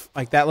stuff.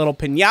 Like that little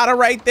piñata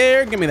right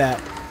there. Give me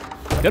that.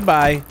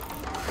 Goodbye.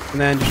 And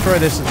then destroy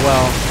this as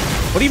well.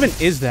 What even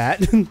is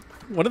that?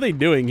 What are they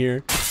doing here?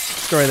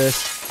 Destroy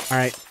this. All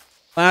right.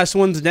 Last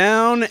one's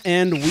down,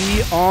 and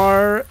we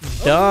are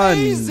done.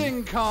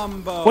 Amazing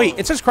combo. Wait,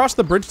 it says cross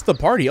the bridge to the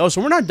party. Oh,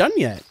 so we're not done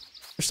yet.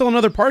 There's still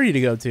another party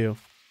to go to.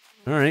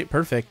 All right,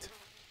 perfect.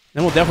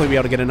 Then we'll definitely be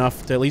able to get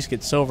enough to at least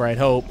get silver, I'd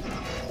hope.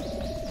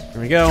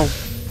 There we go.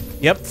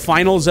 Yep,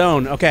 final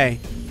zone. Okay.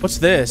 What's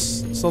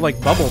this? This little,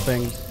 like, bubble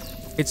thing.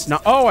 It's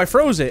not... Oh, I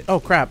froze it. Oh,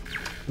 crap.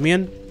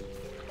 Man.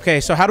 Okay,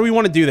 so how do we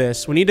want to do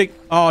this? We need to...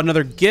 Oh,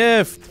 another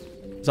gift.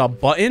 Is a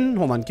button?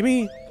 Hold on. Give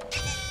me...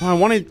 Oh, I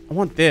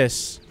want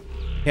this.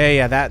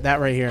 Yeah, that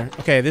right here.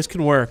 Okay, this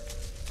can work.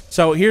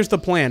 So here's the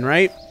plan,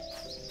 right?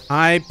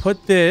 I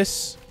put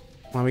this...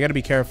 Well, we got to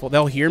be careful.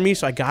 They'll hear me,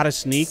 so I got to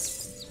sneak.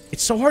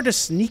 It's so hard to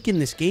sneak in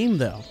this game,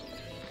 though.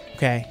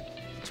 Okay.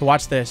 So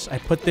watch this. I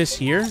put this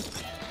here.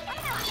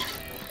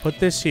 Put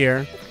this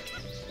here.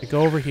 I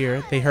go over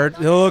here. They heard.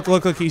 Oh,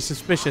 look, he's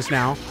suspicious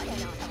now.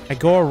 I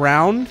go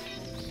around.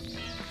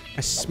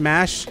 I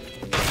smash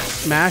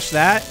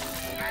that.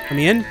 Let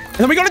me in. And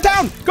then we go to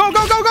town. Go,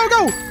 go, go, go,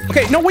 go.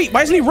 Okay, no, wait.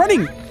 Why isn't he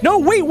running? No,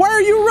 wait. Why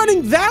are you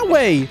running that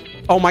way?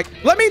 Oh, my.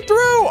 Let me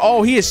through.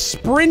 Oh, he is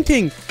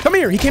sprinting. Come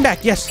here. He came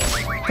back. Yes.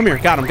 Come here.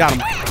 Got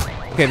him.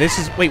 Okay, this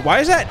is... Wait, why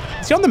is that?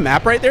 Is he on the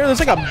map right there? There's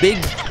like a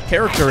big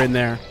character in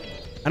there.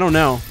 I don't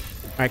know.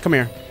 All right, come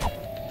here.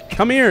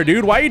 Come here,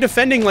 dude. Why are you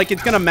defending like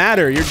it's gonna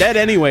matter? You're dead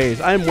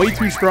anyways. I'm way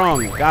too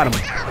strong. Got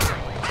him.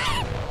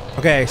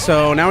 Okay,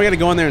 so now we gotta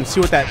go in there and see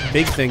what that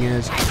big thing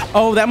is.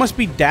 Oh, that must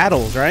be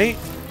Daddles, right?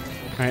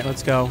 All right,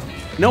 let's go.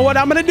 You know what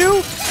I'm gonna do?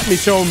 Let me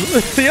show him.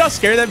 See how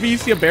scared that'd be? You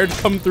see a bear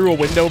come through a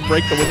window,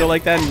 break the window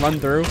like that, and run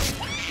through?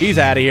 He's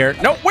out of here.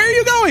 No, where are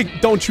you going?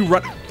 Don't you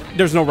run.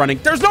 There's no running.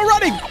 There's no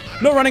running.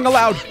 No running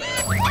allowed.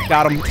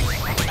 Got him.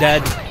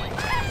 Dead.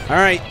 All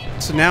right.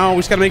 So now we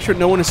just got to make sure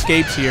no one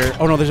escapes here.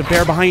 Oh, no. There's a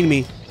bear behind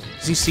me.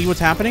 Does he see what's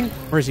happening?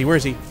 Where is he? Where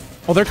is he?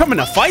 Oh, they're coming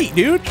to fight,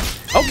 dude.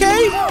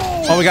 Okay.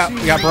 Oh, we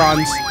got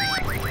bronze.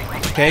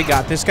 Okay.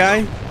 Got this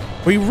guy.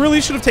 We really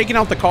should have taken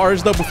out the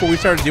cars, though, before we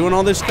started doing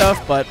all this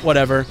stuff. But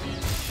whatever.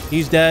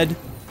 He's dead.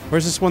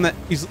 Where's this one that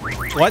he's...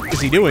 What is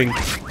he doing?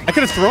 I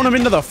could have thrown him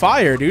into the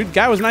fire, dude.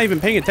 Guy was not even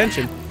paying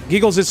attention.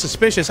 Giggles is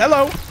suspicious.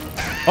 Hello.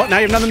 Oh, now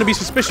you have nothing to be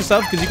suspicious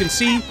of because you can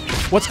see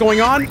what's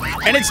going on.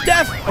 And it's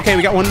death. Okay,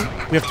 we got one.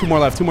 We have two more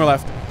left. Two more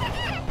left.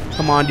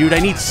 Come on, dude. I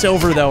need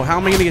silver, though. How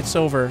am I going to get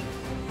silver?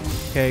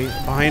 Okay,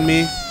 behind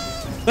me.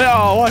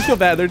 Oh, I feel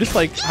bad. They're just,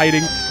 like,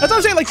 hiding. That's what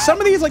I'm saying. Like, some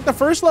of these, like, the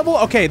first level.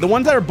 Okay, the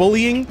ones that are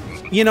bullying,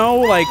 you know,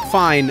 like,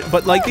 fine.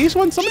 But, like, these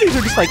ones, some of these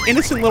are just, like,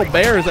 innocent little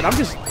bears that I'm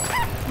just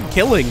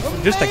killing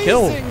just to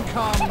kill.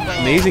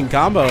 Amazing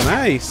combo.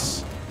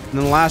 Nice. And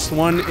then the last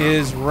one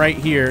is right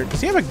here. Does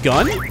he have a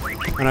gun?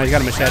 Oh, no, he's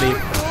got a machete.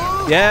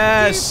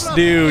 Yes,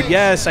 dude.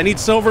 Yes. I need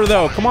silver,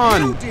 though. Come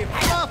on.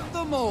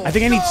 I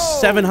think I need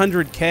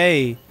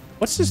 700K.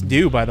 What's this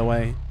do, by the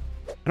way?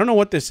 I don't know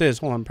what this is.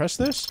 Hold on. Press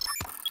this.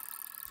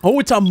 Oh,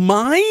 it's a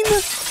mine?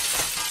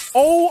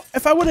 Oh,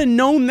 if I would have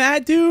known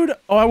that, dude.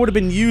 Oh, I would have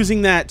been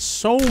using that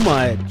so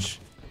much.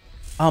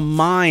 A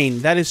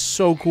mine. That is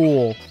so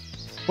cool.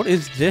 What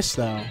is this,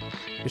 though?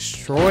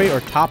 Destroy or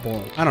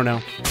topple? I don't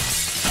know.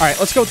 All right,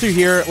 let's go through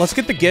here. Let's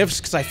get the gifts,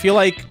 because I feel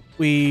like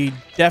we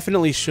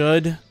definitely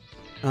should.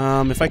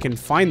 If I can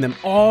find them.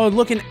 Oh,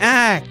 look, an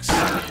axe.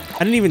 I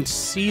didn't even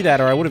see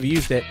that, or I would have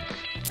used it.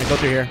 Right, go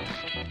through here.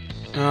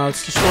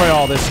 Let's destroy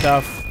all this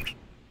stuff.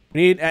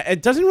 We need...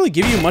 It doesn't really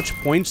give you much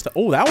points to...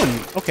 Oh, that one.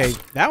 Okay,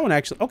 that one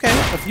actually... Okay,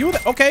 a few of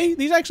the... Okay,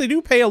 these actually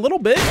do pay a little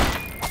bit.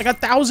 Like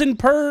 1,000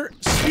 per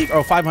sneak.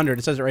 Oh, 500.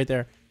 It says it right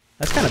there.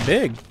 That's kind of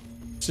big.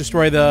 Let's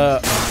destroy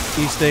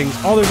these things.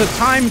 Oh, there's a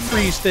time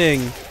freeze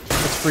thing.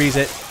 Let's freeze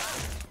it.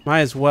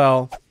 Might as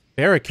well.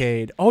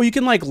 Barricade. Oh, you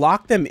can, like,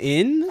 lock them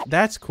in?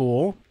 That's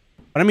cool.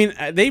 But, I mean,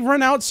 they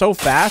run out so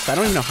fast. I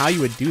don't even know how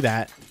you would do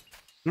that. I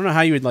don't know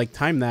how you would, like,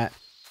 time that.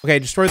 Okay,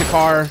 destroy the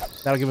car.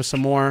 That'll give us some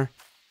more.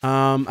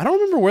 I don't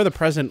remember where the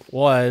present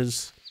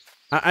was.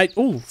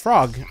 Oh,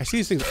 frog. I see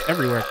these things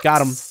everywhere.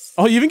 Got him.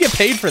 Oh, you even get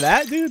paid for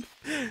that, dude?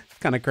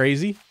 Kind of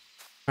crazy.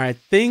 All right, I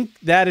think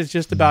that is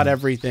just about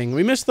everything.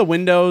 We missed the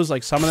windows,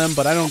 like some of them,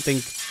 but I don't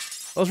think...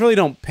 Those really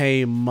don't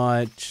pay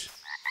much.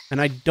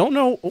 And I don't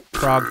know... Oh,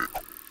 frog.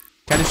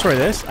 Can I destroy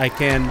this? I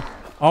can.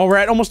 Oh, we're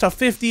at almost a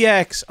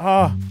 50x.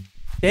 Oh,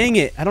 dang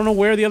it. I don't know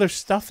where the other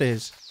stuff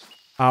is.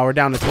 Oh, we're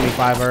down to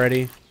 25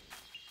 already.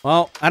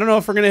 Well, I don't know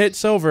if we're going to hit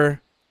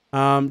silver.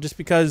 Just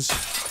because...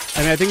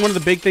 I mean, I think one of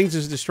the big things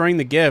is destroying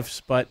the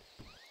gifts, but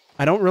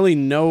I don't really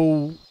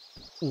know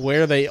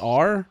where they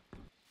are.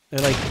 They're,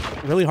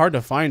 like, really hard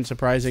to find,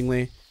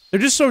 surprisingly.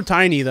 They're just so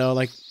tiny, though.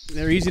 Like,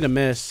 they're easy to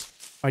miss.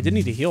 Oh, I did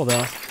need to heal,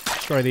 though.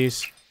 Destroy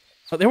these.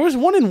 Oh, there was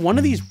one in one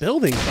of these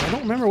buildings, but I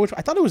don't remember which one.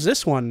 I thought it was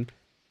this one.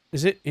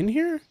 Is it in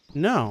here?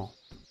 No.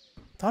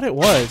 I thought it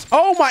was.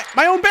 Oh,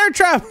 my own bear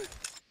trap!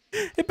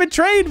 It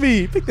betrayed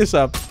me! Pick this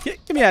up.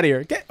 Get me out of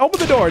here. Open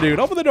the door, dude.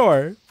 Open the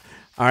door.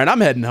 All right,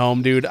 I'm heading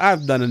home, dude.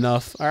 I've done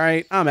enough. All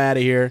right, I'm out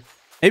of here.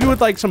 Maybe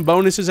with, like, some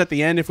bonuses at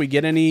the end if we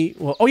get any.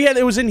 Well, oh, yeah,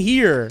 it was in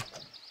here.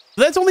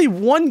 That's only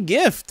one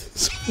gift.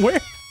 So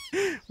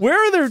where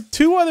are there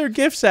 2 other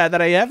gifts at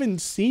that I haven't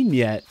seen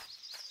yet?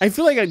 I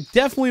feel like I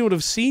definitely would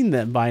have seen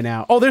them by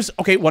now. Oh, there's...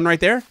 Okay, one right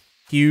there.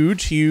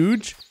 Huge,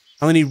 huge.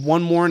 I only need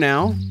one more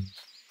now.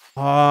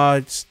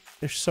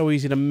 They're so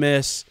easy to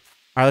miss.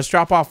 All right, let's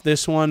drop off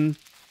this one.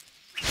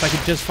 If I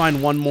could just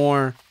find one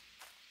more.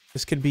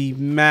 This could be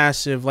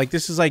massive. Like,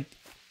 this is like...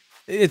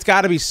 It's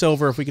got to be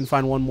silver if we can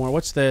find one more.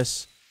 What's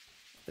this?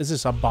 Is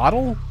this a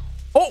bottle?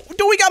 Oh,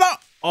 do we got a...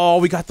 Oh,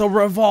 we got the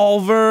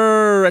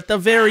revolver at the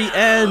very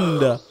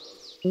end.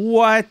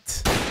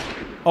 What?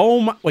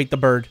 Oh, my... Wait, the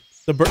bird.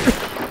 The bird.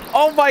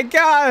 Oh, my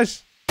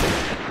gosh.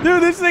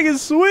 Dude, this thing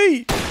is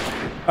sweet.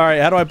 All right,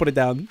 how do I put it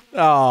down?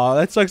 Oh,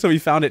 that sucks that we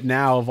found it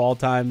now of all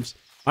times.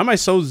 Why am I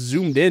so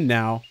zoomed in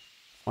now?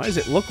 Why does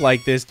it look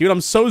like this? Dude,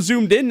 I'm so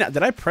zoomed in now.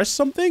 Did I press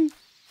something?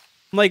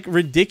 I'm, like,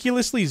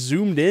 ridiculously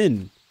zoomed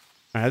in.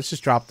 All right, let's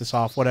just drop this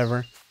off.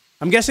 Whatever.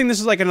 I'm guessing this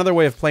is, like, another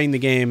way of playing the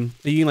game.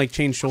 You can, like,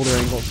 change shoulder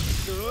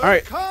angles. All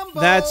right,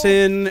 that's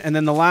in. And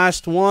then the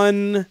last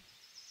one,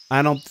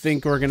 I don't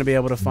think we're going to be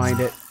able to find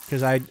it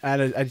because I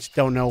just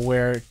don't know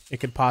where it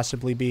could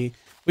possibly be.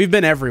 We've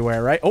been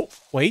everywhere, right? Oh,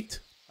 wait.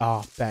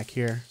 Oh, back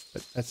here.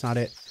 But that's not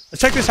it.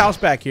 Let's check this house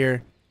back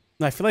here.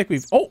 I feel like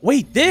we've... Oh,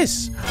 wait,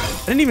 this.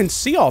 I didn't even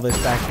see all this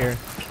back here.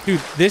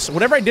 Dude, this...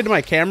 Whatever I did to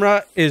my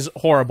camera is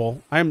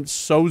horrible. I'm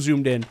so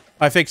zoomed in.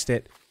 I fixed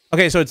it.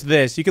 Okay, so it's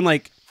this. You can,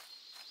 like...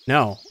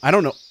 No, I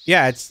don't know.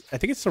 Yeah, I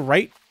think it's the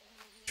right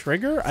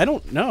trigger. I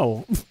don't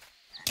know.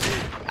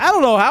 I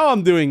don't know how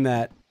I'm doing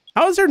that.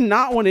 How is there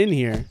not one in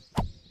here?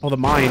 Oh, the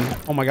mine.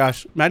 Oh my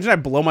gosh. Imagine I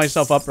blow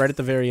myself up right at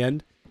the very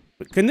end.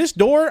 Can this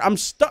door? I'm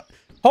stuck.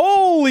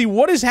 Holy,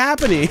 what is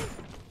happening?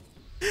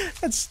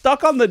 It's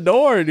stuck on the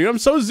door, dude. I'm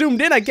so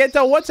zoomed in, I can't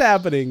tell what's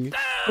happening.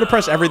 I'm gonna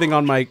press everything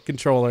on my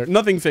controller.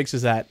 Nothing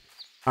fixes that.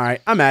 All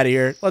right, I'm out of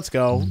here. Let's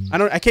go. I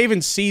can't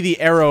even see the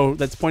arrow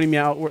that's pointing me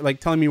out, like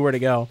telling me where to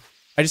go.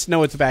 I just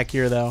know it's back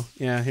here, though.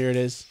 Yeah, here it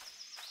is.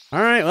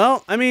 All right,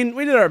 well, I mean,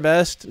 we did our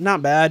best.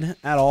 Not bad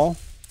at all.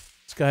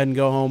 Let's go ahead and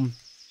go home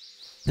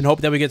and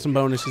hope that we get some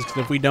bonuses,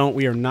 because if we don't,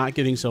 we are not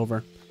getting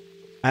silver.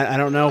 I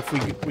don't know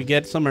if we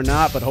get some or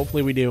not, but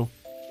hopefully we do.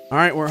 All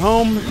right, we're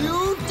home.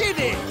 You did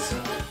it!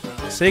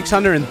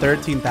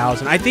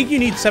 613,000. I think you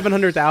need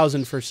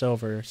 700,000 for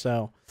silver,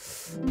 so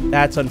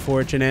that's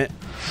unfortunate.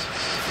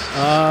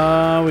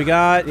 We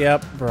got,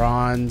 yep,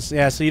 bronze.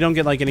 Yeah, so you don't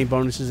get like any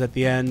bonuses at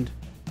the end.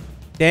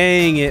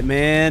 Dang it,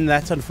 man.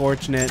 That's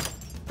unfortunate.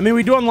 I mean,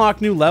 we do unlock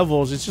new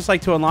levels. It's just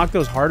like to unlock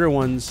those harder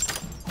ones.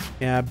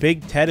 Yeah,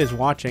 Big Ted is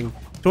watching.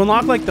 To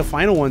unlock like the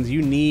final ones,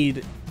 you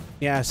need,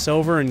 yeah,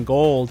 silver and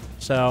gold.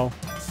 So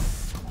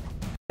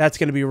that's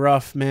going to be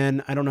rough,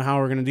 man. I don't know how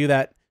we're going to do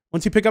that.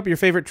 Once you pick up your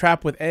favorite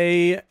trap with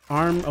a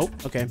arm. Oh,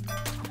 okay.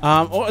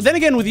 Then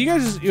again, with you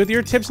guys, with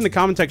your tips in the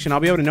comment section, I'll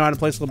be able to know how to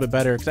play this a little bit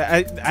better.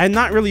 Because I'm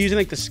not really using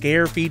like the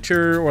scare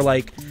feature, or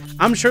like,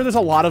 I'm sure there's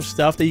a lot of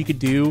stuff that you could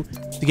do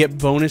to get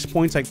bonus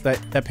points like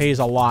that pays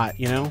a lot,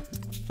 you know?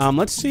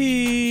 Let's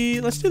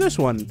see. Let's do this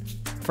one.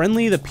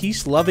 Friendly the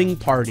peace-loving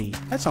party.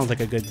 That sounds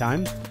like a good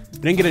time. We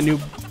didn't get a new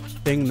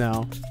thing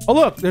though. Oh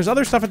look, there's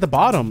other stuff at the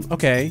bottom.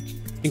 Okay.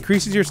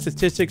 Increases your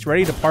statistics,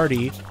 ready to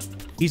party.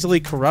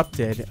 Easily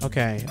corrupted.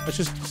 Okay, let's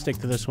just stick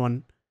to this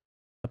one.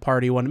 The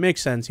party one. It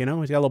makes sense, you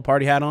know? He's got a little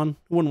party hat on.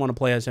 Wouldn't want to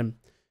play as him.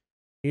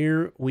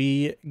 Here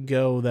we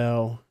go,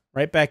 though.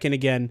 Right back in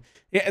again.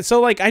 Yeah, so,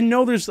 like, I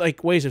know there's,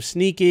 like, ways of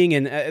sneaking,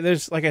 and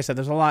there's, like I said,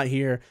 there's a lot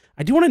here.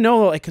 I do want to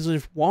know, like, because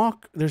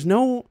there's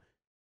no,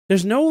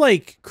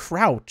 like,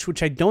 crouch,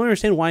 which I don't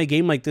understand why a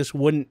game like this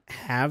wouldn't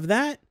have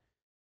that.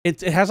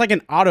 It has like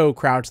an auto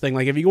crouch thing.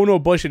 Like if you go into a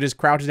bush, it just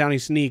crouches down, he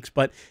sneaks.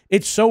 But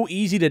it's so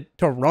easy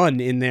to run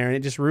in there, and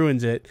it just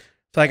ruins it.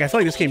 So like I feel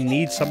like this game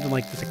needs something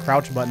like this, a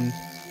crouch button.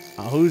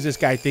 Who's this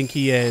guy think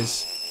he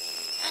is?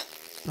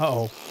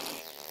 Uh-oh.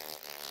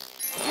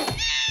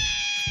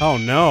 Oh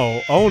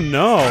no. Oh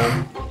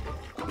no.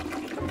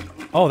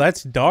 Oh,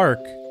 that's dark.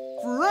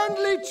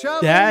 Friendly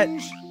challenge. That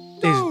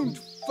Don't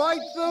fight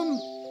them.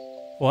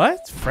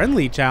 What?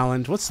 Friendly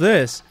challenge? What's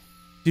this?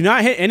 Do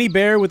not hit any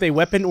bear with a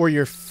weapon or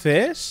your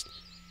fist.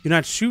 Do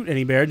not shoot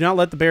any bear. Do not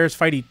let the bears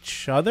fight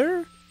each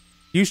other.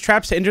 Use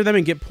traps to injure them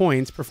and get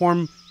points.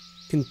 Perform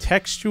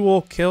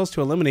contextual kills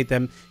to eliminate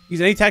them. Use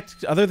any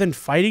tactics other than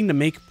fighting to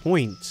make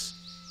points.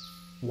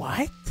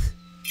 What?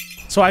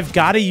 So I've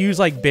got to use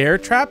like bear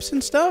traps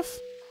and stuff?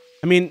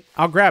 I mean,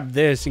 I'll grab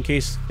this in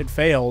case it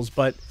fails,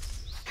 but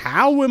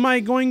how am I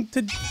going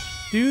to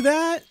do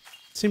that?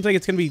 Seems like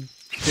it's going to be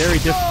very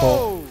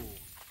difficult.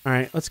 All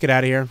right, let's get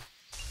out of here.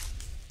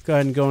 Go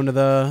ahead and go into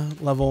the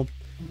level.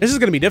 This is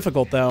going to be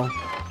difficult, though.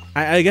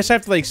 I guess I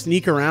have to, like,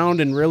 sneak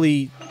around and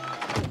really,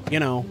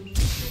 you know,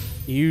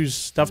 use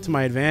stuff to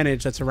my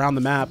advantage that's around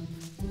the map.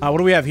 What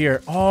do we have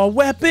here? Oh,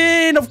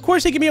 weapon! Of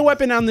course they give me a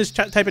weapon on this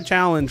type of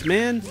challenge,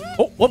 man.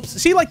 Oh, whoops.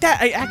 See, like that,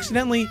 I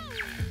accidentally...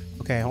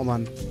 Okay, hold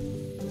on.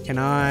 Can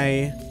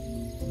I...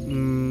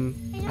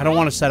 I don't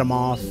want to set him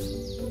off.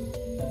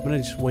 I'm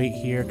going to just wait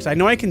here, because I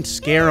know I can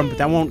scare him, but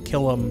that won't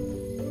kill him.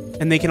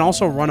 And they can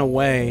also run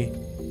away.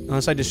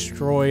 Unless I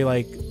destroy,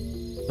 like,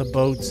 the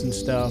boats and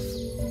stuff.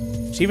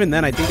 Which even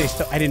then, I think they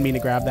still... I didn't mean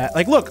to grab that.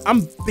 Like, look,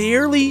 I'm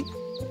barely...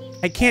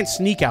 I can't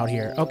sneak out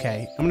here.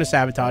 Okay, I'm gonna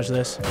sabotage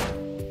this.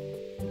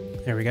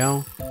 There we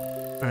go.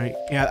 Alright,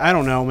 yeah, I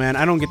don't know, man.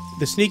 I don't get...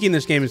 The sneaking in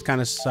this game is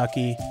kind of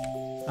sucky.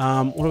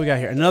 What do we got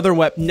here? Another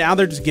weapon. Now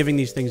they're just giving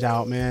these things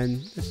out, man.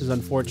 This is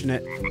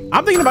unfortunate.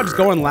 I'm thinking about just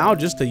going loud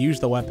just to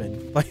use the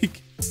weapon.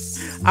 Like,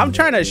 I'm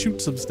trying to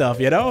shoot some stuff,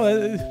 you know?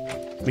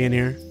 Me in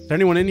here. Is there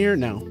anyone in here?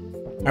 No.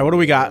 All right, what do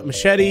we got?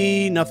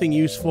 Machete, nothing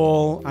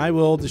useful. I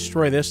will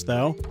destroy this,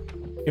 though,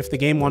 if the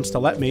game wants to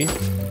let me.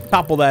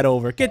 Topple that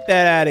over. Get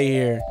that out of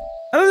here.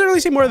 That doesn't really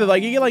seem worth it.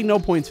 Like, you get, like, no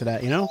points for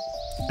that, you know?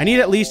 I need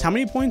at least, how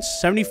many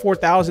points?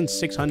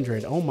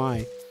 74,600. Oh, my.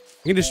 I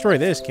can destroy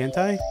this, can't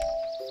I?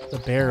 The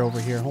bear over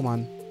here. Hold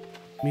on.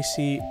 Let me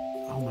see.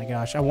 Oh, my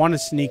gosh. I want to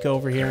sneak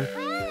over here.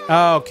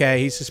 Oh,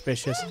 okay, he's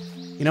suspicious.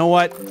 You know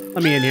what?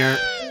 Let me in here.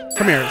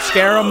 Come here.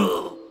 Scare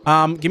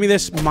him. Give me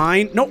this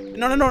mine. Nope.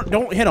 No.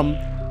 Don't hit him.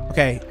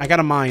 Okay, I got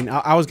a mine.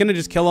 I was gonna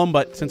just kill him,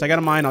 but since I got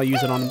a mine, I'll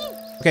use it on him.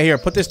 Okay, here,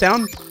 put this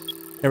down.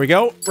 There we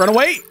go. Run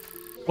away.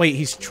 Wait,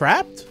 he's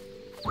trapped?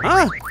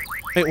 Ah.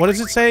 Wait, what does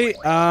it say?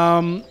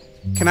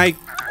 Can I...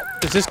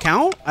 Does this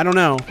count? I don't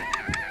know.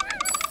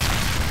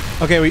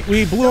 Okay,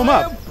 we blew him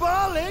up.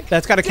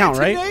 That's gotta count,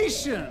 right?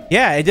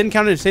 Yeah, it didn't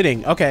count as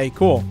hitting. Okay,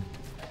 cool.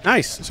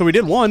 Nice. So we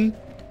did one.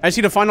 I just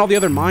need to find all the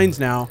other mines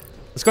now.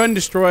 Let's go ahead and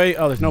destroy...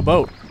 Oh, there's no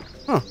boat.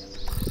 Huh.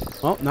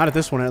 Well, not at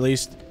this one, at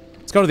least.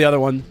 Let's go to the other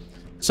one.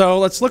 So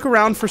let's look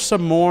around for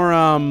some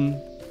more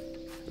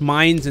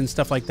mines and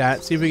stuff like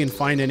that. See if we can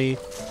find any.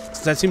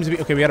 So that seems to be...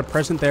 Okay, we got a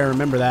present there.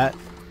 Remember that.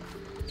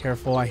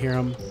 Careful, I hear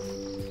him.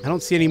 I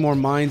don't see any more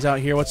mines out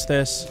here. What's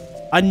this?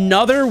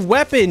 Another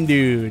weapon,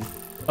 dude.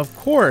 Of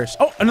course.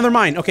 Oh, another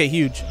mine. Okay,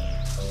 huge.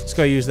 Let's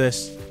go use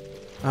this.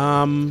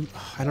 I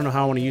don't know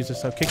how I want to use this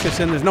stuff. Kick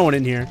this in. There's no one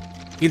in here.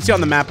 You can see on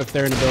the map if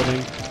they're in the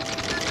building.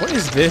 What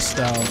is this,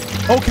 though?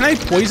 Oh, can I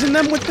poison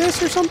them with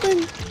this or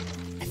something?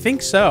 I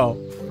think so.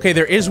 Okay,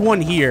 there is one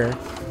here.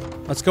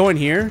 Let's go in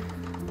here.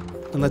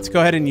 And let's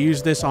go ahead and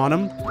use this on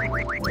him.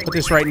 Put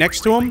this right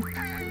next to him.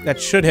 That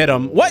should hit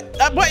him. What?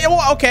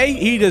 Okay,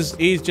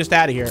 he's just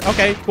out of here.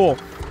 Okay, cool.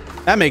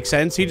 That makes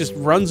sense. He just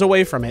runs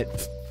away from it.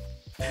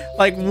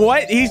 Like,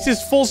 what? He's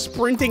just full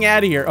sprinting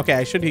out of here. Okay,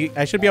 I should be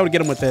able to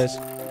get him with this.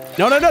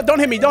 No, don't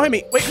hit me. Don't hit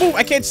me. Wait, move.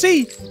 I can't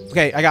see.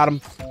 Okay, I got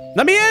him.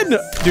 Let me in,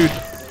 dude.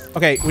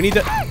 Okay, we need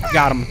to...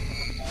 Got him.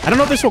 I don't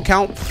know if this will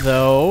count,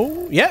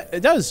 though. Yeah,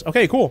 it does.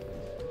 Okay, cool.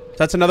 So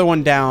that's another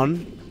one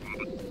down.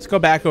 Let's go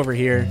back over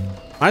here.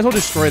 Might as well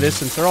destroy this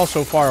since they're all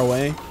so far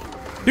away.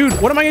 Dude,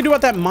 what am I gonna do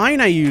about that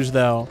mine I used,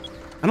 though?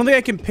 I don't think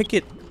I can pick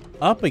it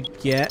up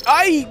again.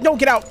 No,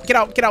 get out. Get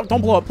out. Get out.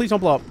 Don't blow up. Please don't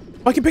blow up.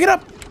 Oh, I can pick it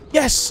up.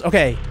 Yes.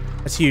 Okay.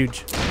 That's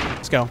huge.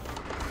 Let's go.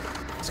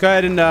 Let's go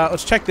ahead and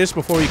let's check this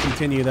before we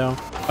continue, though.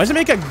 Why does it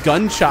make a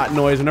gunshot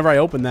noise whenever I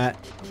open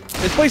that?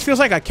 This place feels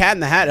like a Cat in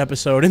the Hat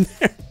episode in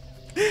there.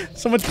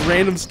 So much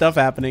random stuff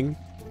happening.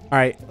 All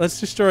right, let's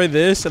destroy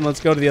this and let's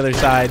go to the other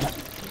side.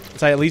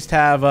 So I at least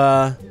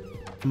have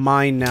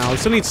mine now. We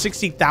still need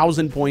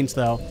 60,000 points,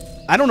 though.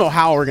 I don't know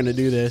how we're going to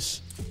do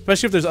this,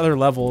 especially if there's other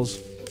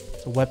levels.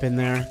 There's a weapon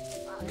there.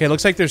 Okay,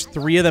 looks like there's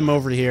 3 of them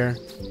over here.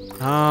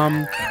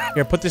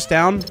 Here, put this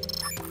down.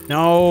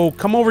 No,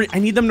 come over. I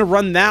need them to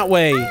run that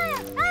way.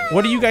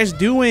 What are you guys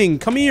doing?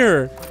 Come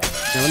here.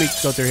 Here, let me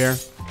go through here.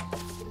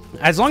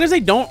 As long as they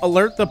don't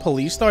alert the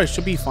police, though, I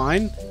should be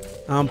fine.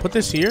 Put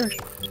this here.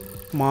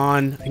 Come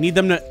on. I need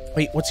them to...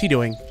 Wait, what's he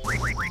doing?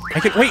 I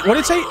can... Wait, what did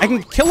it say? I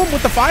can kill him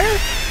with the fire?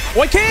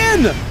 Oh, I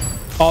can!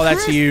 Oh,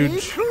 that's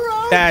huge.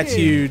 That's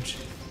huge.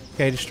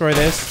 Okay, destroy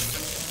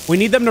this. We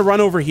need them to run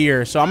over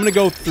here, so I'm going to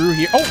go through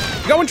here.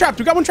 Oh, we got one trapped.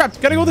 We got one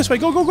trapped. Gotta go this way.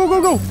 Go, go, go,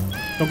 go, go.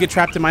 Don't get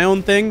trapped in my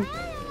own thing.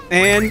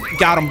 And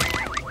got him.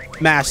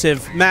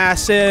 Massive.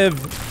 Massive.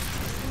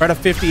 We're at a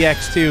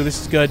 50x, too.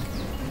 This is good.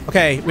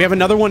 Okay, we have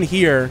another one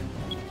here,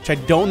 which I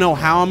don't know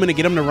how I'm going to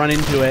get him to run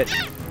into it.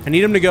 I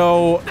need him to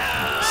go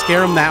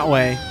scare him that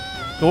way.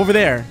 Go over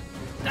there.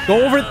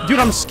 Go over. Dude,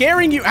 I'm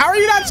scaring you. How are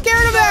you not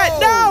scared of that?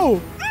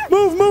 No.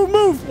 Move, move,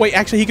 move. Wait,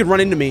 actually, he could run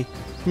into me.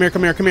 Come here,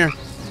 come here, come here.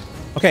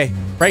 Okay,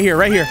 right here,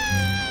 right here.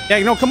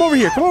 Yeah, no, come over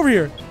here. Come over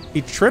here.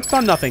 He tripped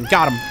on nothing.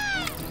 Got him.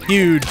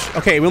 Huge.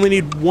 Okay, we only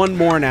need one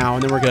more now,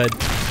 and then we're good.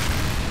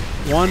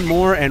 One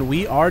more, and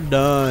we are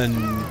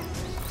done.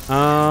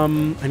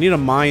 I need a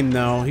mine,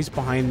 though. He's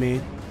behind me.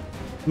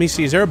 Let me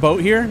see. Is there a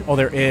boat here? Oh,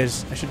 there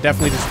is. I should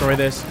definitely destroy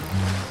this.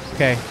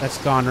 Okay, that's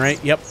gone,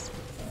 right? Yep.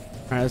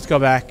 All right, let's go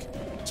back.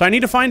 So I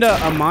need to find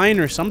a mine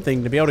or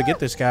something to be able to get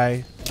this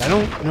guy. I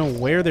don't know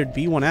where there'd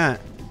be one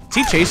at. Is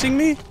he chasing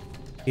me?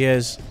 He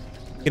is.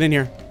 Get in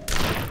here.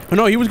 Oh,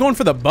 no, he was going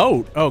for the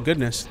boat. Oh,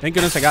 goodness. Thank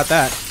goodness I got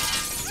that.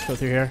 Let's go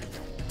through here.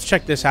 Let's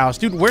check this house.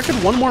 Dude, where could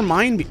one more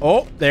mine be?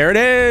 Oh, there it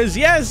is.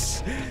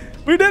 Yes.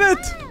 We did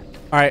it.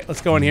 All right,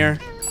 let's go in here.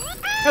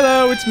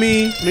 Hello, it's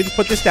me. Let me just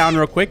put this down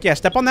real quick. Yeah,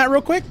 step on that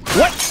real quick.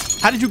 What?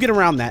 How did you get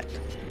around that?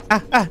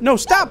 No,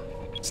 stop.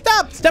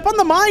 Stop. Step on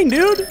the mine,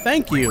 dude.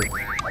 Thank you.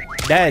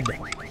 Dead.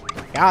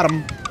 Got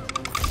him.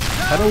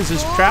 Petals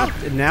is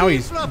trapped, and now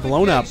he's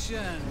blown up.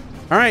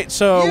 All right,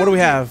 so what do we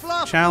have?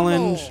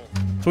 Challenge.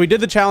 So we did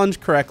the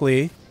challenge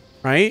correctly,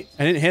 right?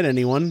 I didn't hit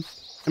anyone.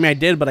 I mean, I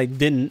did, but I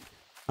didn't.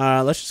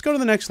 Let's just go to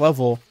the next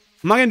level.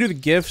 I'm not going to do the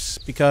gifts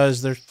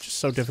because they're just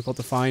so difficult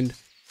to find.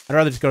 I'd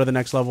rather just go to the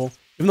next level.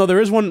 Even though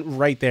there is one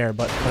right there,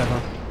 but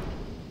whatever.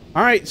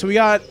 All right, so we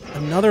got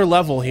another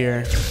level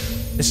here.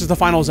 This is the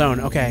final zone.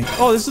 Okay.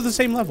 Oh, this is the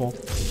same level.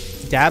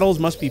 Daddles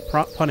must be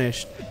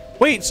punished.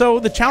 Wait, so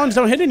the challenge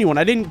don't hit anyone.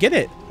 I didn't get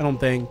it, I don't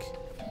think.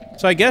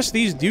 So I guess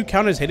these do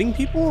count as hitting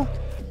people?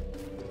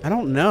 I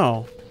don't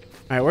know. All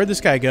right, where'd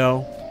this guy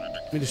go?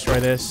 Let me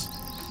destroy this.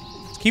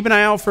 Let's keep an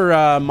eye out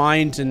for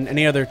mines and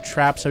any other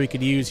traps that we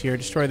could use here.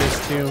 Destroy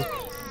this too.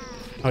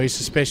 Oh, he's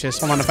suspicious.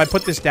 Hold on, if I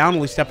put this down,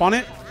 will he step on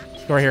it?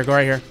 Go right here, go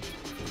right here.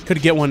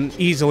 Could get one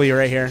easily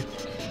right here.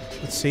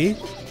 Let's see.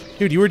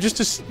 Dude, you were just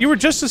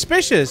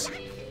suspicious.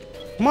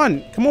 Come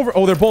on, come over.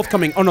 Oh, they're both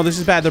coming. Oh no, this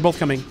is bad. They're both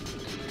coming.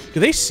 Do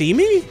they see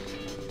me?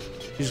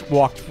 You just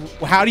walked.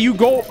 How do you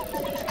go?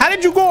 How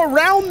did you go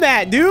around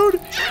that, dude?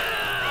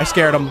 I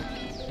scared him.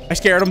 I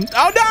scared him.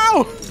 Oh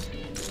no!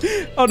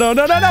 Oh no,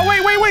 no, no, no.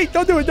 Wait, wait, wait.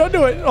 Don't do it. Don't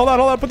do it. Hold on,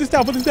 hold on. Put this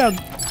down. Put this down.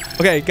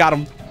 Okay, got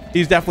him.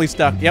 He's definitely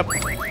stuck. Yep.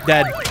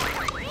 Dead.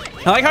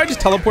 I like how I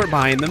just teleport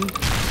behind them.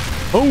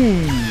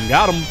 Boom.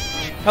 Got him.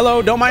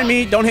 Hello, don't mind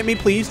me. Don't hit me,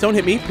 please. Don't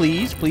hit me,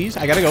 please. Please.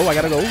 I gotta go. I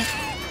gotta go.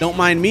 Don't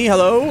mind me.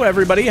 Hello,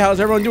 everybody. How's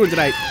everyone doing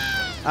tonight?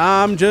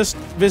 I'm just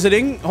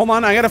visiting. Hold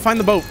on. I gotta find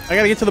the boat. I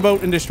gotta get to the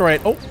boat and destroy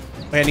it. Oh,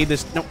 Wait, I need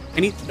this. No,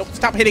 no,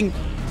 stop hitting.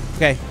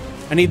 Okay,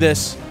 I need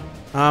this.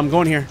 I'm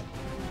going here.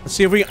 Let's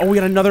see if we, oh, we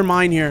got another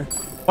mine here.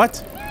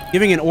 What?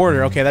 Giving an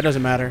order. Okay, that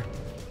doesn't matter.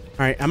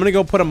 All right, I'm gonna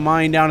go put a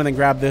mine down and then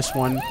grab this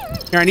one.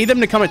 Here, I need them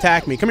to come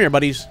attack me. Come here,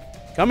 buddies.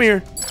 Come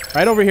here.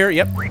 Right over here.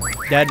 Yep,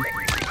 dead.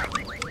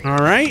 All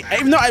right.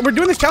 Even though we're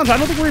doing this challenge, I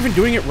don't think we're even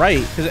doing it right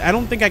because I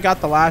don't think I got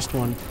the last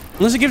one.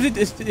 Unless it gives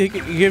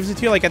it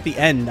to you like at the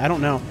end. I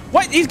don't know.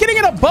 What? He's getting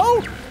in a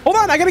bow? Hold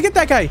on, I gotta get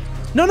that guy.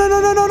 No.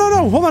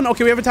 Hold on.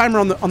 Okay, we have a timer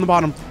on the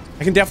bottom.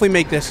 I can definitely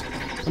make this.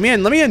 Let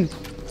me in.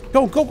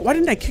 Go. Why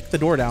didn't I kick the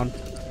door down?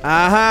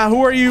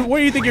 Who are you? Where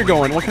do you think you're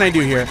going? What can I do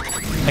here?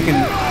 I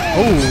can,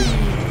 oh.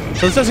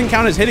 So this doesn't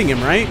count as hitting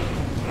him, right?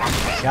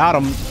 Got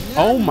him.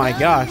 Oh my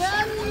gosh.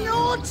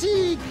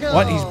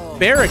 What? He's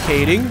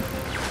barricading.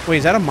 Wait,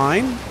 is that a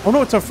mine? Oh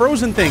no, it's a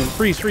frozen thing.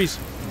 Freeze.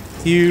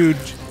 Huge.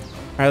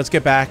 All right, let's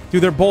get back.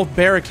 Dude, they're both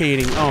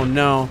barricading. Oh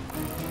no.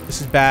 This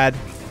is bad.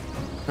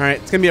 All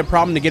right, it's gonna be a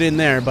problem to get in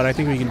there, but I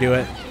think we can do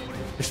it.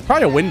 There's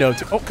probably a window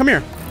too. Oh, come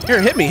here.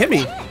 Here, hit me.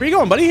 Where you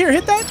going, buddy? Here,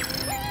 hit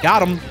that.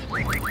 Got him.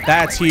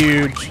 That's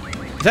huge.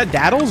 Is that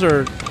Daddles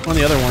or one of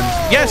the other ones?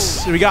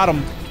 Yes, we got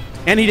him.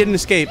 And he didn't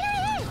escape.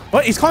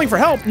 What? He's calling for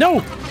help.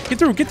 No. Get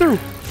through.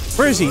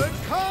 Where is he?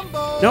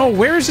 No,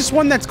 where is this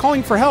one that's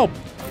calling for help?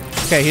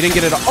 Okay, he didn't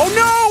get it. Oh,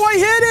 no, I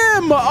hit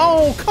him.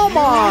 Oh, come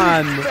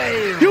on.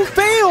 You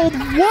failed.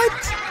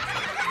 What?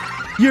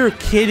 You're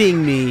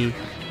kidding me.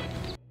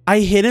 I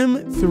hit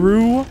him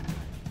through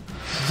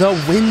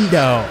the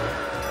window.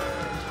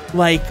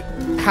 Like,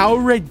 how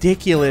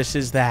ridiculous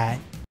is that?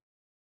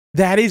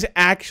 That is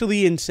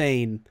actually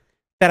insane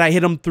that I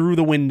hit him through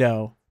the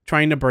window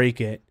trying to break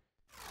it.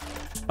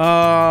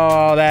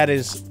 Oh,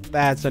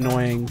 that's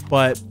annoying.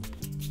 But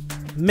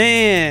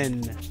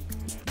man,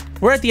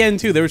 we're at the end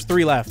too. There was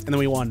 3 left and then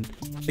we won.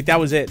 Like that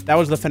was it. That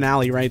was the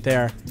finale right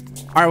there.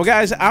 All right, well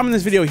guys, I'm in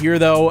this video here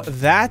though.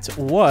 That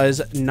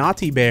was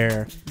Naughty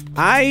Bear.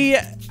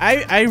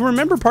 I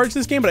remember parts of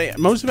this game, but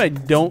most of it I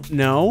don't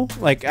know.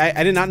 Like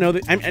I did not know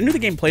that. I knew the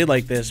game played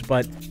like this,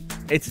 but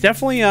it's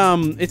definitely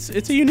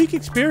it's a unique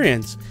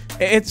experience.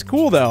 It's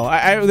cool though.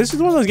 This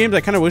is one of those games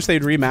I kind of wish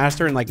they'd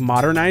remaster and like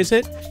modernize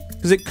it,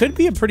 because it could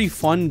be a pretty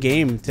fun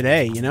game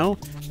today, you know?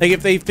 Like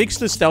if they fixed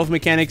the stealth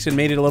mechanics and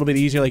made it a little bit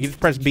easier, like you just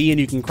press B and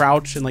you can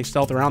crouch and like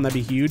stealth around, that'd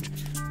be huge.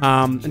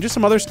 And just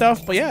some other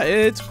stuff, but yeah,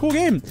 it's a cool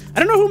game. I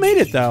don't know who made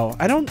it though.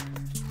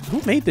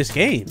 Who made this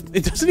game?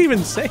 It doesn't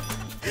even say.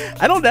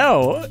 I don't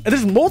know.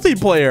 There's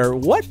multiplayer.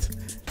 What?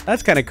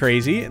 That's kind of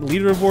crazy.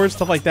 Leaderboards,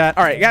 stuff like that.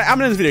 All right, I'm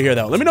gonna end this video here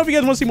though. Let me know if you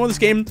guys want to see more of this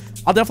game.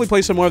 I'll definitely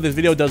play some more if this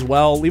video does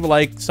well. Leave a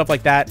like, stuff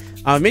like that.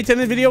 Made to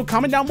end the video.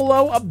 Comment down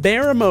below a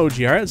bear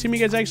emoji. All right, let's see what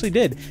you guys actually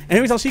did.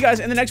 Anyways, I'll see you guys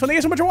in the next one. Thank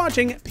you so much for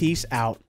watching. Peace out.